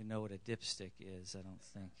doesn't even know what a dipstick is, I don't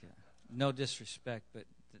think. No disrespect, but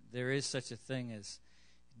there is such a thing as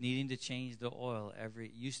needing to change the oil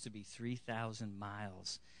it used to be 3,000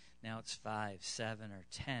 miles. Now it's 5, 7, or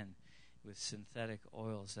 10 with synthetic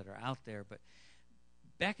oils that are out there. But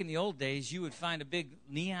back in the old days, you would find a big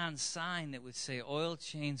neon sign that would say oil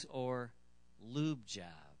change or lube job.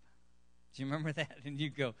 Do you remember that? And you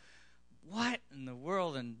go, what in the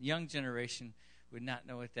world? And young generation would not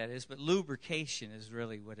know what that is, but lubrication is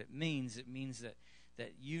really what it means. It means that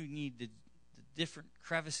you need the different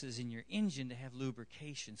crevices in your engine to have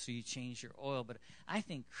lubrication, so you change your oil. But I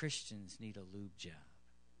think Christians need a lube job.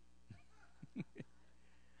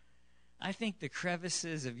 I think the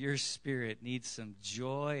crevices of your spirit need some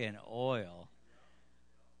joy and oil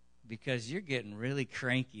because you're getting really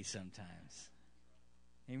cranky sometimes.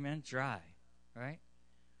 Amen? Dry, right?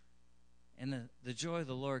 And the joy of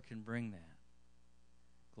the Lord can bring that.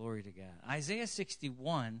 Glory to God. Isaiah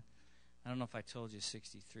 61, I don't know if I told you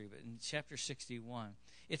 63, but in chapter 61,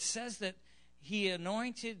 it says that he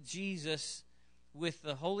anointed Jesus with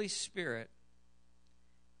the Holy Spirit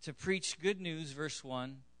to preach good news, verse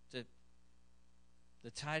 1, to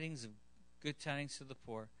the tidings of good tidings to the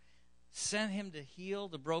poor, sent him to heal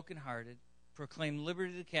the brokenhearted, proclaim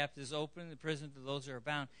liberty to the captives, open the prison to those who are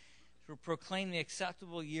bound, to proclaim the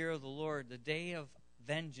acceptable year of the Lord, the day of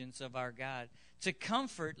vengeance of our God, to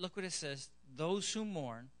comfort, look what it says, those who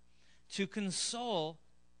mourn, to console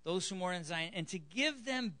those who mourn in Zion, and to give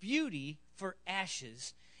them beauty for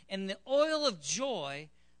ashes, and the oil of joy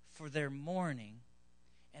for their mourning,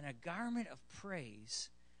 and a garment of praise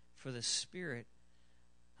for the spirit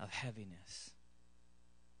of heaviness.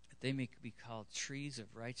 That they may be called trees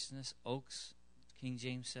of righteousness, oaks, King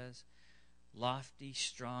James says, lofty,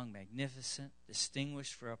 strong, magnificent,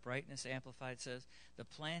 distinguished for uprightness, Amplified says, the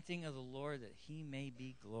planting of the Lord that he may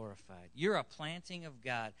be glorified. You're a planting of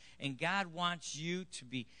God, and God wants you to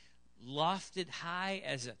be lofted high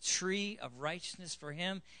as a tree of righteousness for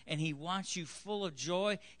him, and he wants you full of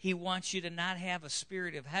joy. He wants you to not have a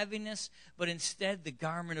spirit of heaviness, but instead the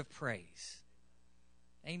garment of praise.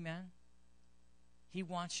 Amen? He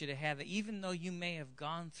wants you to have it, even though you may have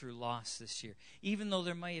gone through loss this year, even though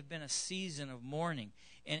there may have been a season of mourning,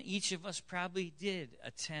 and each of us probably did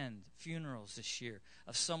attend funerals this year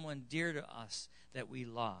of someone dear to us that we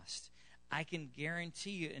lost. I can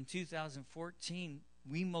guarantee you in 2014,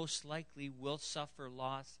 we most likely will suffer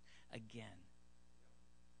loss again.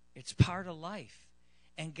 It's part of life.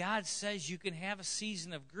 And God says you can have a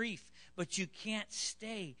season of grief, but you can't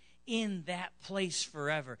stay in that place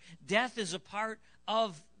forever. Death is a part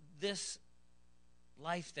of this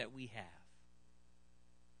life that we have.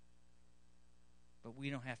 But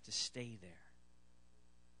we don't have to stay there.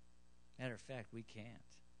 Matter of fact, we can't.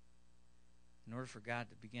 In order for God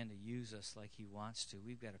to begin to use us like He wants to,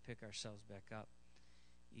 we've got to pick ourselves back up,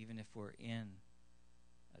 even if we're in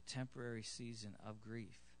a temporary season of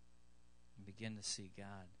grief, and begin to see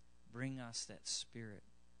God bring us that spirit,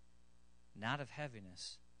 not of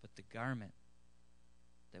heaviness, but the garment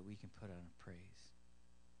that we can put on of praise.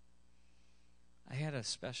 I had a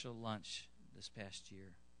special lunch this past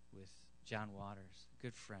year with John Waters, a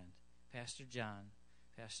good friend. Pastor John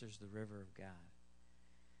pastors the River of God.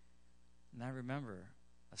 And I remember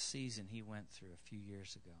a season he went through a few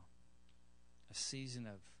years ago. A season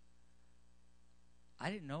of, I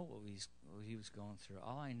didn't know what he was going through.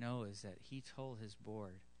 All I know is that he told his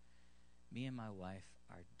board, me and my wife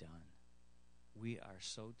are done. We are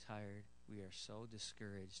so tired. We are so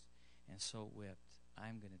discouraged and so whipped.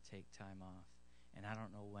 I'm going to take time off, and I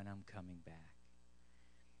don't know when I'm coming back.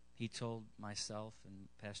 He told myself and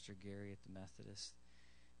Pastor Gary at the Methodist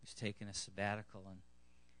he was taking a sabbatical, and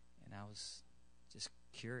I was just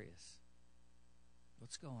curious.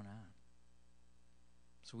 What's going on?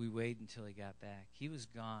 So we waited until he got back. He was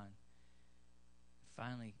gone.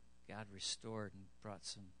 Finally, God restored and brought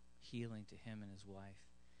some healing to him and his wife.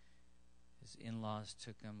 His in-laws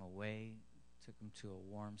took him away, took him to a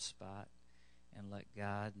warm spot, and let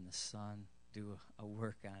God and the sun do a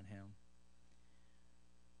work on him.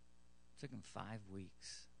 It took him 5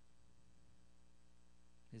 weeks.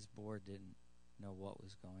 His board didn't know what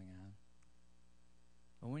was going on.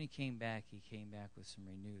 But when he came back with some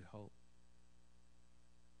renewed hope.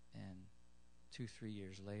 And 2-3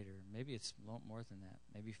 years later, maybe it's more than that,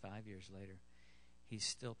 maybe 5 years later, he's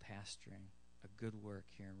still pastoring a good work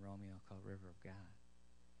here in Romeo called River of God.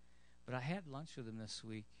 But I had lunch with him this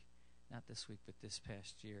week, not this week, but this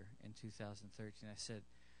past year in 2013. I said,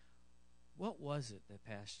 what was it that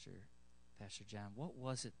Pastor John, what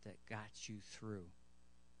was it that got you through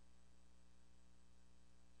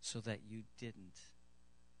so that you didn't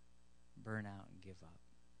burn out and give up?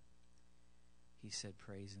 He said,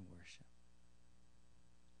 praise and worship.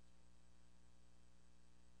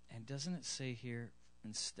 And doesn't it say here,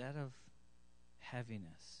 instead of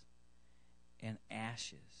heaviness and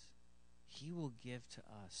ashes, He will give to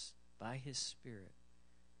us by His Spirit,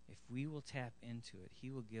 if we will tap into it, He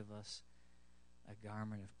will give us a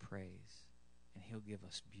garment of praise, and He'll give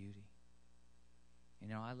us beauty. You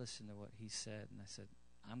know, I listened to what he said, and I said,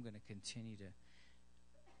 I'm going to continue to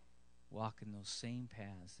walk in those same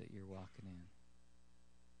paths that you're walking in.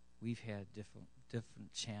 We've had different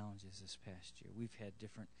challenges this past year. We've had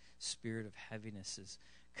different spirit of heavinesses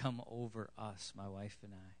come over us, my wife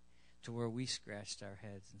and I, to where we scratched our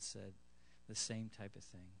heads and said the same type of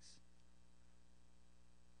things.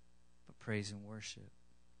 But praise and worship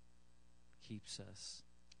keeps us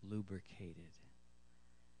lubricated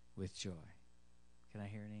with joy. Can I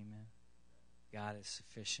hear an amen? God is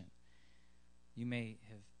sufficient. You may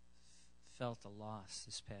have felt a loss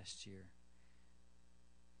this past year,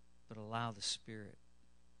 but allow the Spirit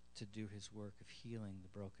to do His work of healing the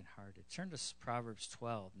brokenhearted. Turn to Proverbs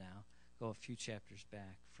 12 now. Go a few chapters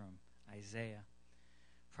back from Isaiah.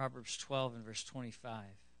 Proverbs 12 and verse 25.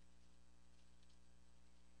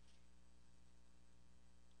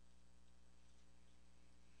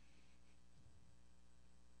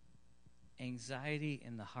 Anxiety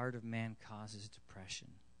in the heart of man causes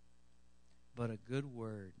depression, but a good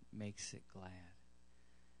word makes it glad.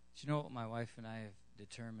 Do you know what my wife and I have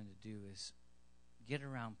determined to do is get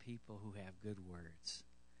around people who have good words.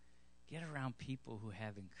 Get around people who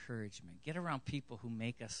have encouragement. Get around people who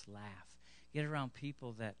make us laugh. Get around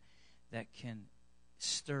people that can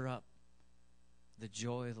stir up the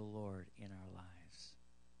joy of the Lord in our lives.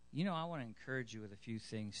 You know, I want to encourage you with a few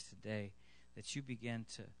things today that you begin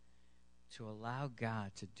to allow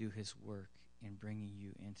God to do His work in bringing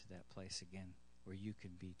you into that place again where you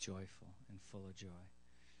can be joyful and full of joy.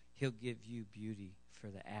 He'll give you beauty for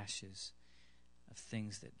the ashes of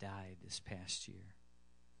things that died this past year.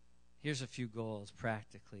 Here's a few goals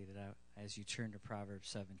practically that as you turn to Proverbs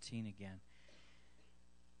 17 again.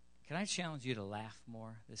 Can I challenge you to laugh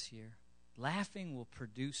more this year? Laughing will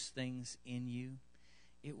produce things in you.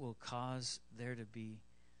 It will cause there to be,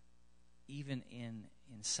 even in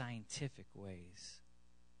scientific ways,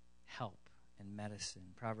 help and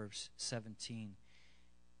medicine. Proverbs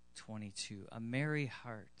 17:22. A merry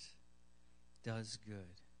heart does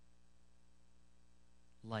good,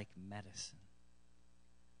 like medicine.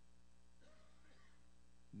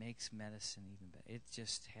 Makes medicine even better. It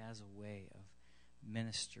just has a way of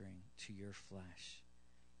ministering to your flesh.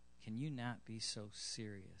 Can you not be so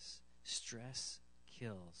serious? Stress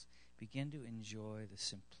kills. Begin to enjoy the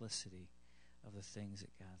simplicity of the things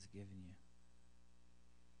that God's given you.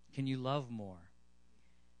 Can you love more?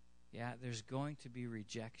 Yeah, there's going to be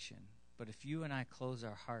rejection. But if you and I close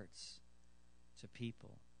our hearts to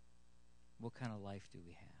people, what kind of life do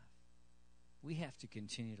we have? We have to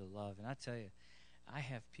continue to love. And I tell you, I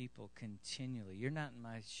have people continually. You're not in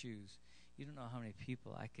my shoes. You don't know how many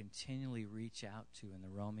people I continually reach out to in the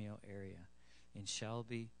Romeo area, in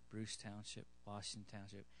Shelby, Bruce Township, Washington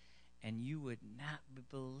Township, and you would not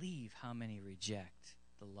believe how many reject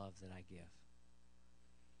the love that I give.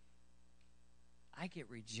 I get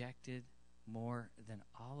rejected more than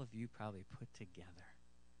all of you probably put together.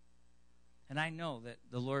 And I know that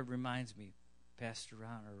the Lord reminds me, Pastor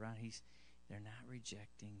Ron, they're not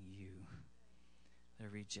rejecting you. They're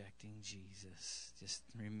rejecting Jesus. Just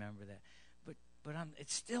remember that. But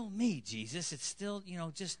it's still me, Jesus. It's still,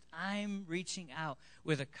 I'm reaching out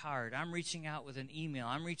with a card. I'm reaching out with an email.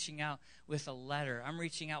 I'm reaching out with a letter. I'm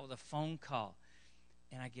reaching out with a phone call.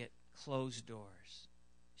 And I get closed doors,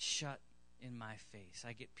 shut in my face.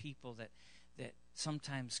 I get people that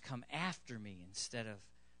sometimes come after me instead of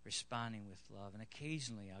responding with love. And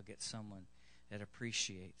occasionally I'll get someone that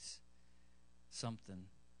appreciates something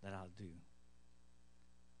that I'll do.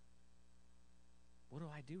 What do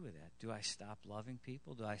I do with that? Do I stop loving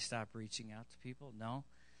people? Do I stop reaching out to people? No.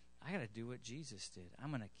 I got to do what Jesus did.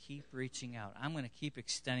 I'm going to keep reaching out. I'm going to keep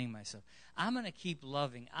extending myself. I'm going to keep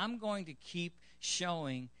loving. I'm going to keep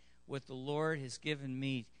showing what the Lord has given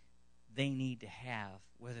me they need to have,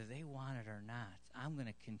 whether they want it or not. I'm going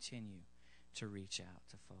to continue to reach out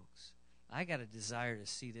to folks. I got a desire to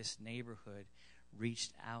see this neighborhood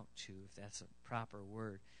reached out to, if that's a proper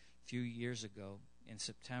word. A few years ago, in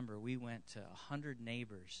September, we went to 100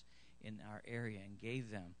 neighbors in our area and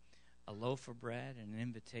gave them a loaf of bread and an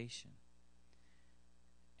invitation.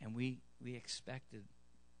 And we expected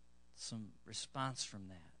some response from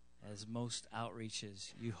that. As most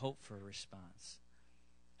outreaches, you hope for a response.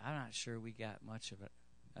 I'm not sure we got much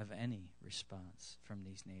of any response from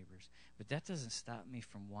these neighbors. But that doesn't stop me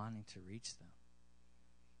from wanting to reach them.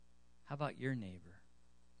 How about your neighbor?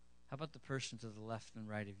 How about the person to the left and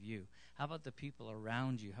right of you? How about the people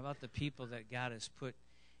around you? How about the people that God has put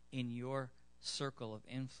in your circle of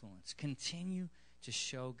influence? Continue to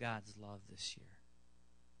show God's love this year.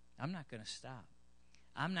 I'm not going to stop.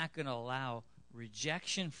 I'm not going to allow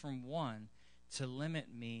rejection from one to limit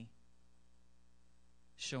me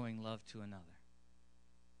showing love to another.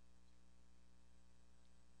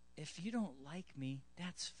 If you don't like me,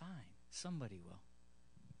 that's fine. Somebody will.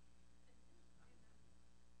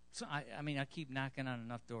 So I keep knocking on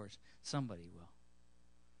enough doors. Somebody will.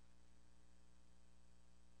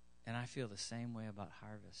 And I feel the same way about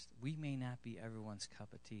Harvest. We may not be everyone's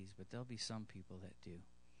cup of tea, but there'll be some people that do.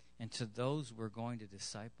 And to those we're going to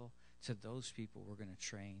disciple, to those people we're going to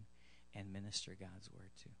train and minister God's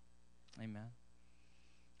word to. Amen.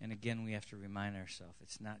 And again, we have to remind ourselves,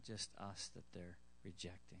 it's not just us that they're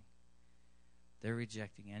rejecting. They're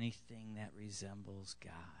rejecting anything that resembles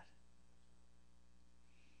God.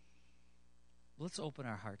 Let's open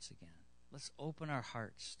our hearts again. Let's open our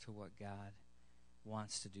hearts to what God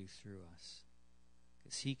wants to do through us.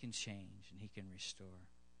 Because He can change and He can restore.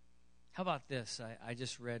 How about this? I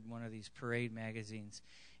just read one of these parade magazines.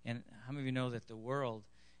 And how many of you know that the world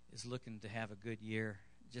is looking to have a good year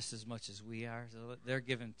just as much as we are? So they're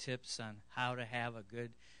giving tips on how to have a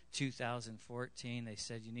good 2014. They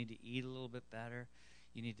said you need to eat a little bit better.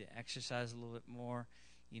 You need to exercise a little bit more.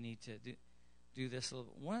 You need to do this a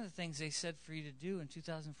little bit. One of the things they said for you to do in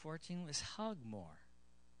 2014 was hug more.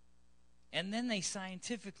 And then they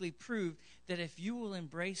scientifically proved that if you will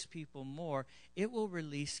embrace people more, it will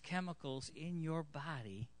release chemicals in your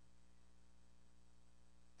body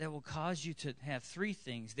that will cause you to have three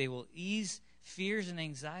things. They will ease fears and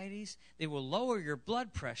anxieties, they will lower your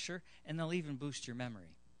blood pressure, and they'll even boost your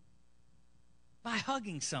memory. By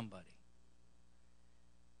hugging somebody.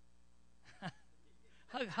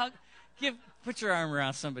 Hug. Put your arm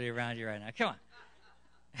around somebody around you right now. Come on.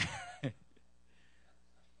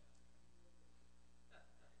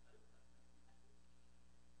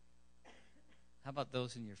 How about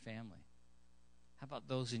those in your family? How about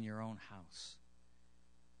those in your own house?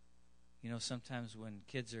 You know, sometimes when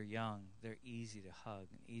kids are young, they're easy to hug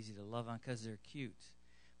and easy to love on because they're cute.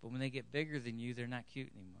 But when they get bigger than you, they're not cute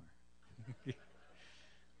anymore.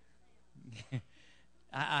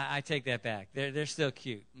 I take that back. They're still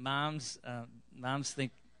cute. Moms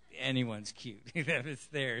think anyone's cute if it's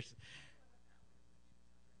theirs.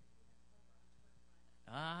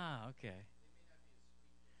 Ah, okay.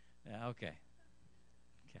 Yeah, okay.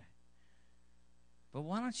 But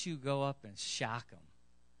why don't you go up and shock them?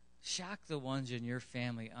 Shock the ones in your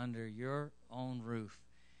family under your own roof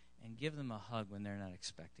and give them a hug when they're not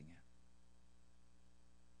expecting it.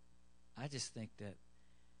 I just think that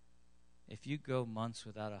if you go months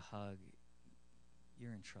without a hug,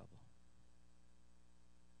 you're in trouble.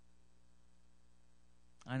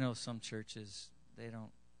 I know some churches, they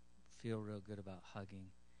don't feel real good about hugging.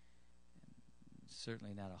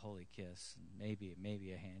 Certainly not a holy kiss, maybe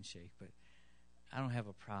a handshake, but I don't have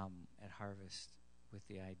a problem at Harvest with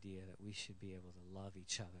the idea that we should be able to love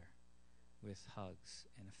each other with hugs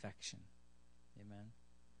and affection. Amen?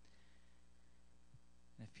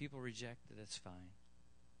 And if people reject it, it's fine.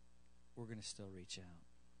 We're going to still reach out.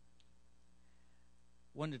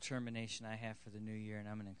 One determination I have for the new year, and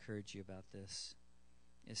I'm going to encourage you about this,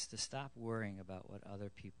 is to stop worrying about what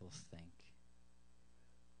other people think.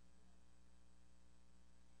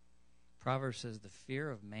 Proverbs says, the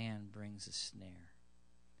fear of man brings a snare.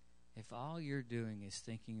 If all you're doing is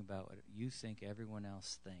thinking about what you think everyone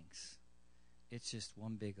else thinks, it's just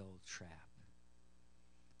one big old trap.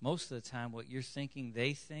 Most of the time, what you're thinking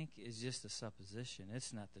they think is just a supposition.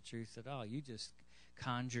 It's not the truth at all. You just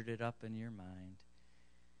conjured it up in your mind.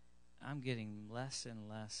 I'm getting less and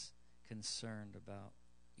less concerned about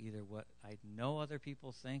either what I know other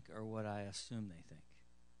people think or what I assume they think.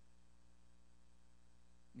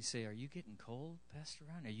 You say, are you getting cold, Pastor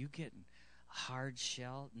Ron? Are you getting a hard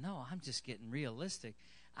shell? No, I'm just getting realistic.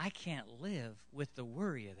 I can't live with the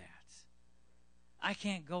worry of that. I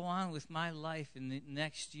can't go on with my life in the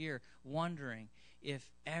next year wondering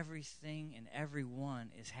if everything and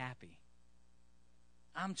everyone is happy.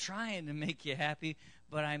 I'm trying to make you happy,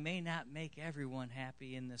 but I may not make everyone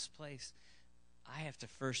happy in this place. I have to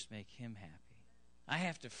first make him happy. I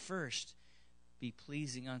have to first be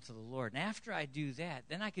pleasing unto the Lord. And after I do that,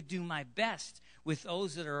 then I could do my best with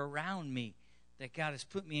those that are around me that God has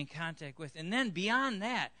put me in contact with. And then beyond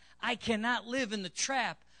that, I cannot live in the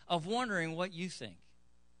trap of wondering what you think.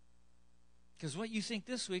 Because what you think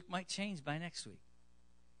this week might change by next week.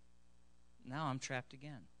 Now I'm trapped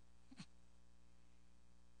again.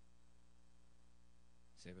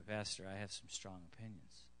 Say, but Pastor, I have some strong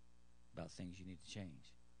opinions about things you need to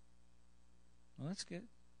change. Well, that's good.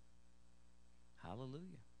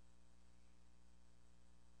 Hallelujah.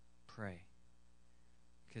 Pray.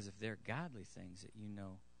 Because if they're godly things that you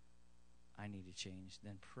know I need to change,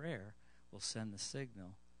 then prayer will send the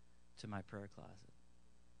signal to my prayer closet.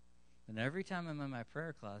 And every time I'm in my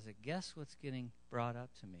prayer closet, guess what's getting brought up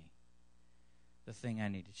to me? The thing I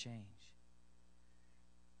need to change.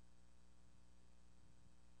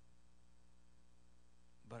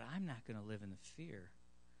 But I'm not going to live in the fear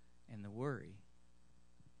and the worry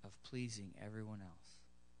of pleasing everyone else.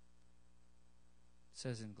 It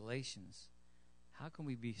says in Galatians, how can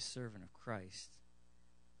we be a servant of Christ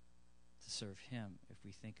to serve him if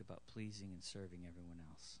we think about pleasing and serving everyone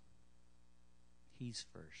else? He's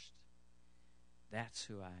first. That's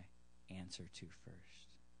who I answer to first.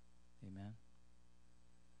 Amen?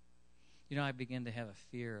 You know, I begin to have a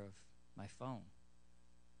fear of my phone.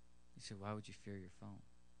 You say, why would you fear your phone?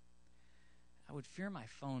 I would fear my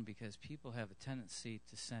phone because people have a tendency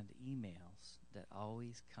to send emails that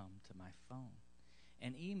always come to my phone.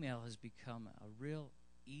 And email has become a real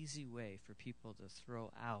easy way for people to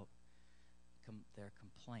throw out their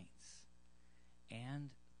complaints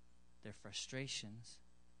and their frustrations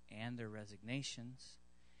and their resignations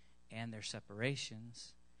and their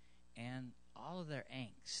separations and all of their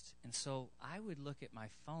angst. And so I would look at my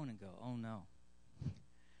phone and go, oh no,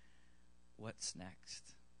 what's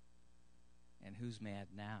next? And who's mad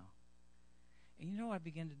now? And you know what I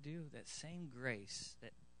begin to do? That same grace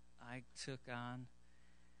that I took on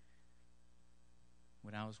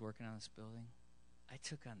when I was working on this building, I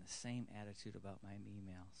took on the same attitude about my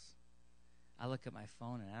emails. I look at my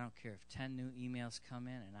phone and I don't care if 10 new emails come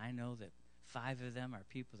in and I know that 5 of them are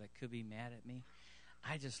people that could be mad at me.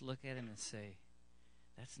 I just look at them and say,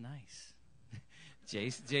 that's nice.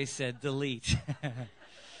 Jay said delete.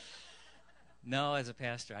 No, as a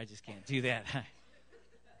pastor, I just can't do that.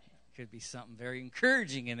 Could be something very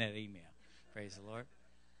encouraging in that email. Praise the Lord.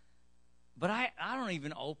 But I don't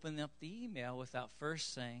even open up the email without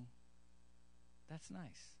first saying, that's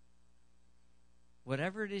nice.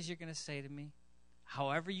 Whatever it is you're going to say to me,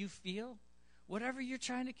 however you feel, whatever you're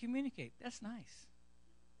trying to communicate, that's nice.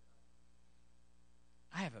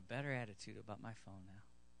 I have a better attitude about my phone now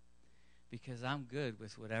because I'm good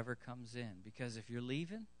with whatever comes in. Because if you're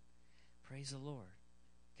leaving, praise the Lord.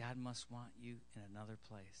 God must want you in another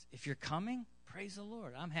place. If you're coming, praise the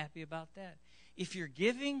Lord. I'm happy about that. If you're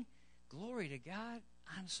giving, glory to God.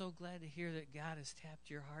 I'm so glad to hear that God has tapped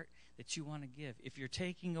your heart that you want to give. If you're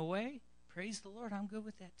taking away, praise the Lord. I'm good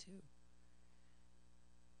with that too.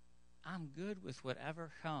 I'm good with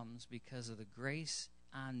whatever comes because of the grace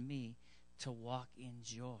on me to walk in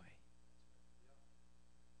joy.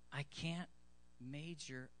 I can't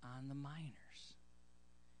major on the minors.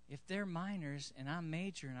 If they're minors and I'm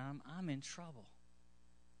majoring on them, I'm in trouble.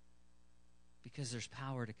 Because there's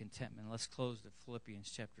power to contentment. Let's close with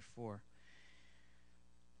Philippians chapter 4.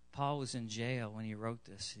 Paul was in jail when he wrote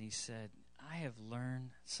this, and he said, I have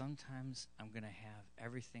learned sometimes I'm going to have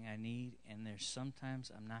everything I need, and there's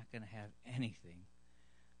sometimes I'm not going to have anything,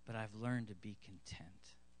 but I've learned to be content.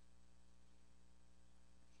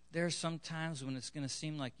 There are some times when it's going to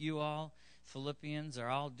seem like you all, Philippians, are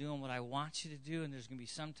all doing what I want you to do, and there's going to be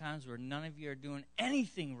some times where none of you are doing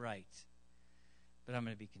anything right, but I'm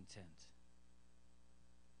going to be content.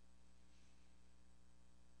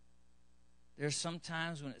 There's some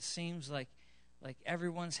times when it seems like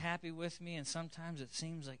everyone's happy with me, and sometimes it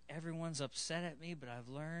seems like everyone's upset at me, but I've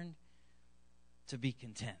learned to be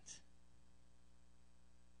content.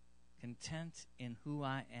 Content in who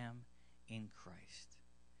I am in Christ.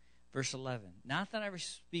 Verse 11, not that I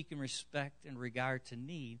speak in respect and regard to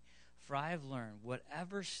need, for I have learned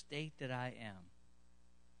whatever state that I am.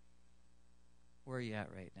 Where are you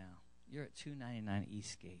at right now? You're at 299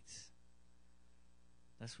 East Gates.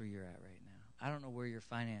 That's where you're at right now. I don't know where your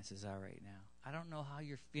finances are right now. I don't know how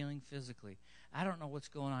you're feeling physically. I don't know what's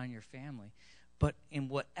going on in your family. But in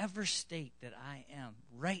whatever state that I am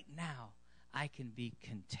right now, I can be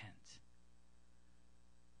content.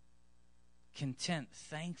 Content,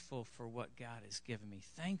 thankful for what God has given me.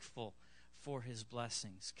 Thankful for his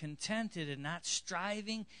blessings. Contented and not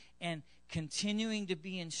striving and continuing to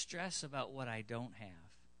be in stress about what I don't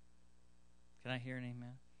have. Can I hear an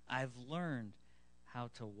amen? I've learned how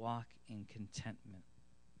to walk in contentment.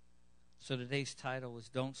 So today's title was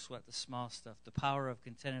Don't Sweat the Small Stuff, the Power of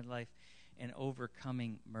Contented Life and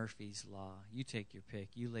Overcoming Murphy's Law. You take your pick.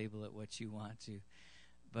 You label it what you want to.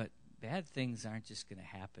 But bad things aren't just going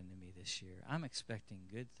to happen to me this year. I'm expecting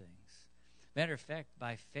good things. Matter of fact,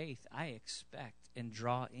 by faith, I expect and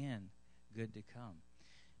draw in good to come.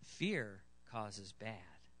 Fear causes bad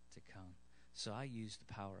to come. So I use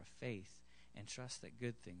the power of faith and trust that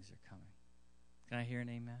good things are coming. Can I hear an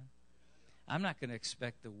amen? I'm not going to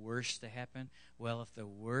expect the worst to happen. Well, if the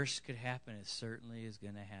worst could happen, it certainly is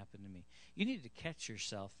going to happen to me. You need to catch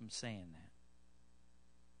yourself from saying that.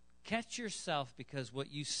 Catch yourself, because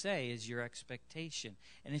what you say is your expectation.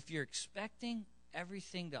 And if you're expecting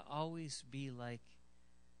everything to always be like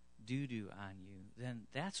doo-doo on you, then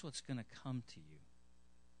that's what's going to come to you.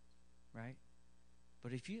 Right?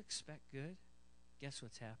 But if you expect good, guess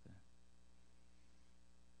what's happening?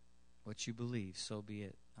 What you believe, so be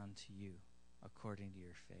it unto you, according to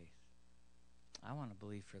your faith. I want to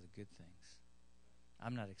believe for the good things.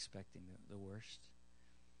 I'm not expecting the worst.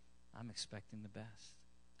 I'm expecting the best.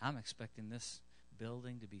 I'm expecting this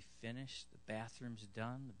building to be finished, the bathrooms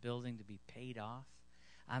done, the building to be paid off.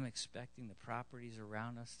 I'm expecting the properties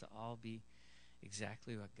around us to all be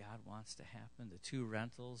exactly what God wants to happen. The 2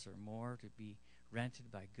 rentals or more to be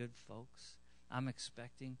rented by good folks. I'm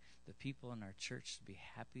expecting the people in our church to be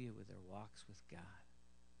happy with their walks with God.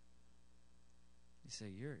 You say,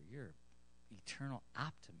 you're eternal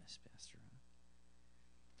optimist, Pastor Ron.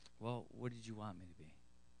 Well, what did you want me to be?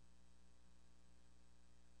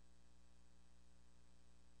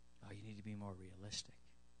 Oh, you need to be more realistic.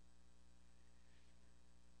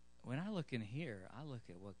 When I look in here, I look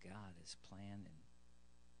at what God has planned and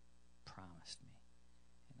promised me.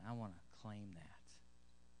 And I want to claim that.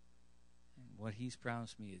 And what he's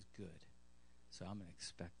promised me is good. So I'm going to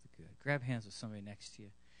expect the good. Grab hands with somebody next to you.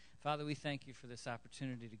 Father, we thank you for this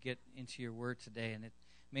opportunity to get into your word today. And it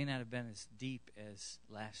may not have been as deep as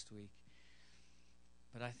last week.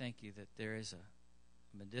 But I thank you that there is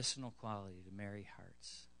a medicinal quality to merry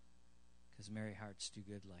hearts. Because merry hearts do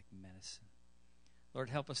good like medicine. Lord,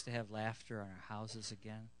 help us to have laughter in our houses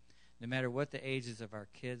again. No matter what the ages of our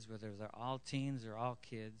kids, whether they're all teens or all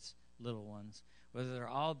kids, little ones, whether they're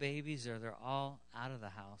all babies or they're all out of the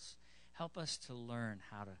house, help us to learn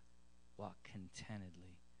how to walk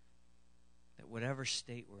contentedly. That whatever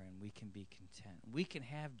state we're in, we can be content. We can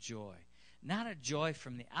have joy. Not a joy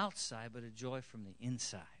from the outside, but a joy from the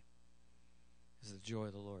inside. Because the joy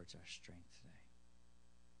of the Lord is our strength today.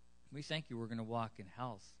 We thank you we're going to walk in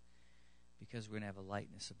health because we're going to have a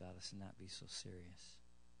lightness about us and not be so serious.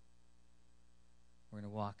 We're going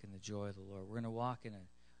to walk in the joy of the Lord. We're going to walk in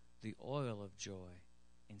the oil of joy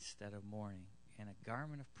instead of mourning, and a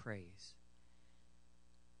garment of praise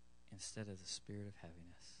instead of the spirit of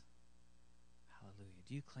heaviness. Hallelujah.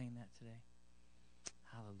 Do you claim that today?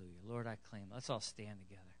 Hallelujah. Lord, I claim. Let's all stand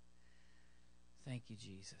together. Thank you,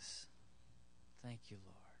 Jesus. Thank you,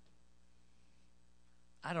 Lord.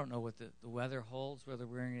 I don't know what the weather holds, whether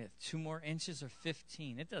we're going to get 2 more inches or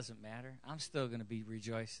 15. It doesn't matter. I'm still going to be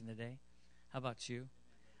rejoicing today. How about you?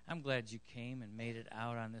 I'm glad you came and made it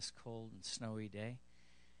out on this cold and snowy day.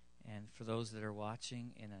 And for those that are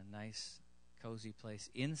watching in a nice, cozy place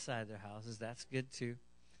inside their houses, that's good too.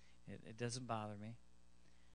 It doesn't bother me.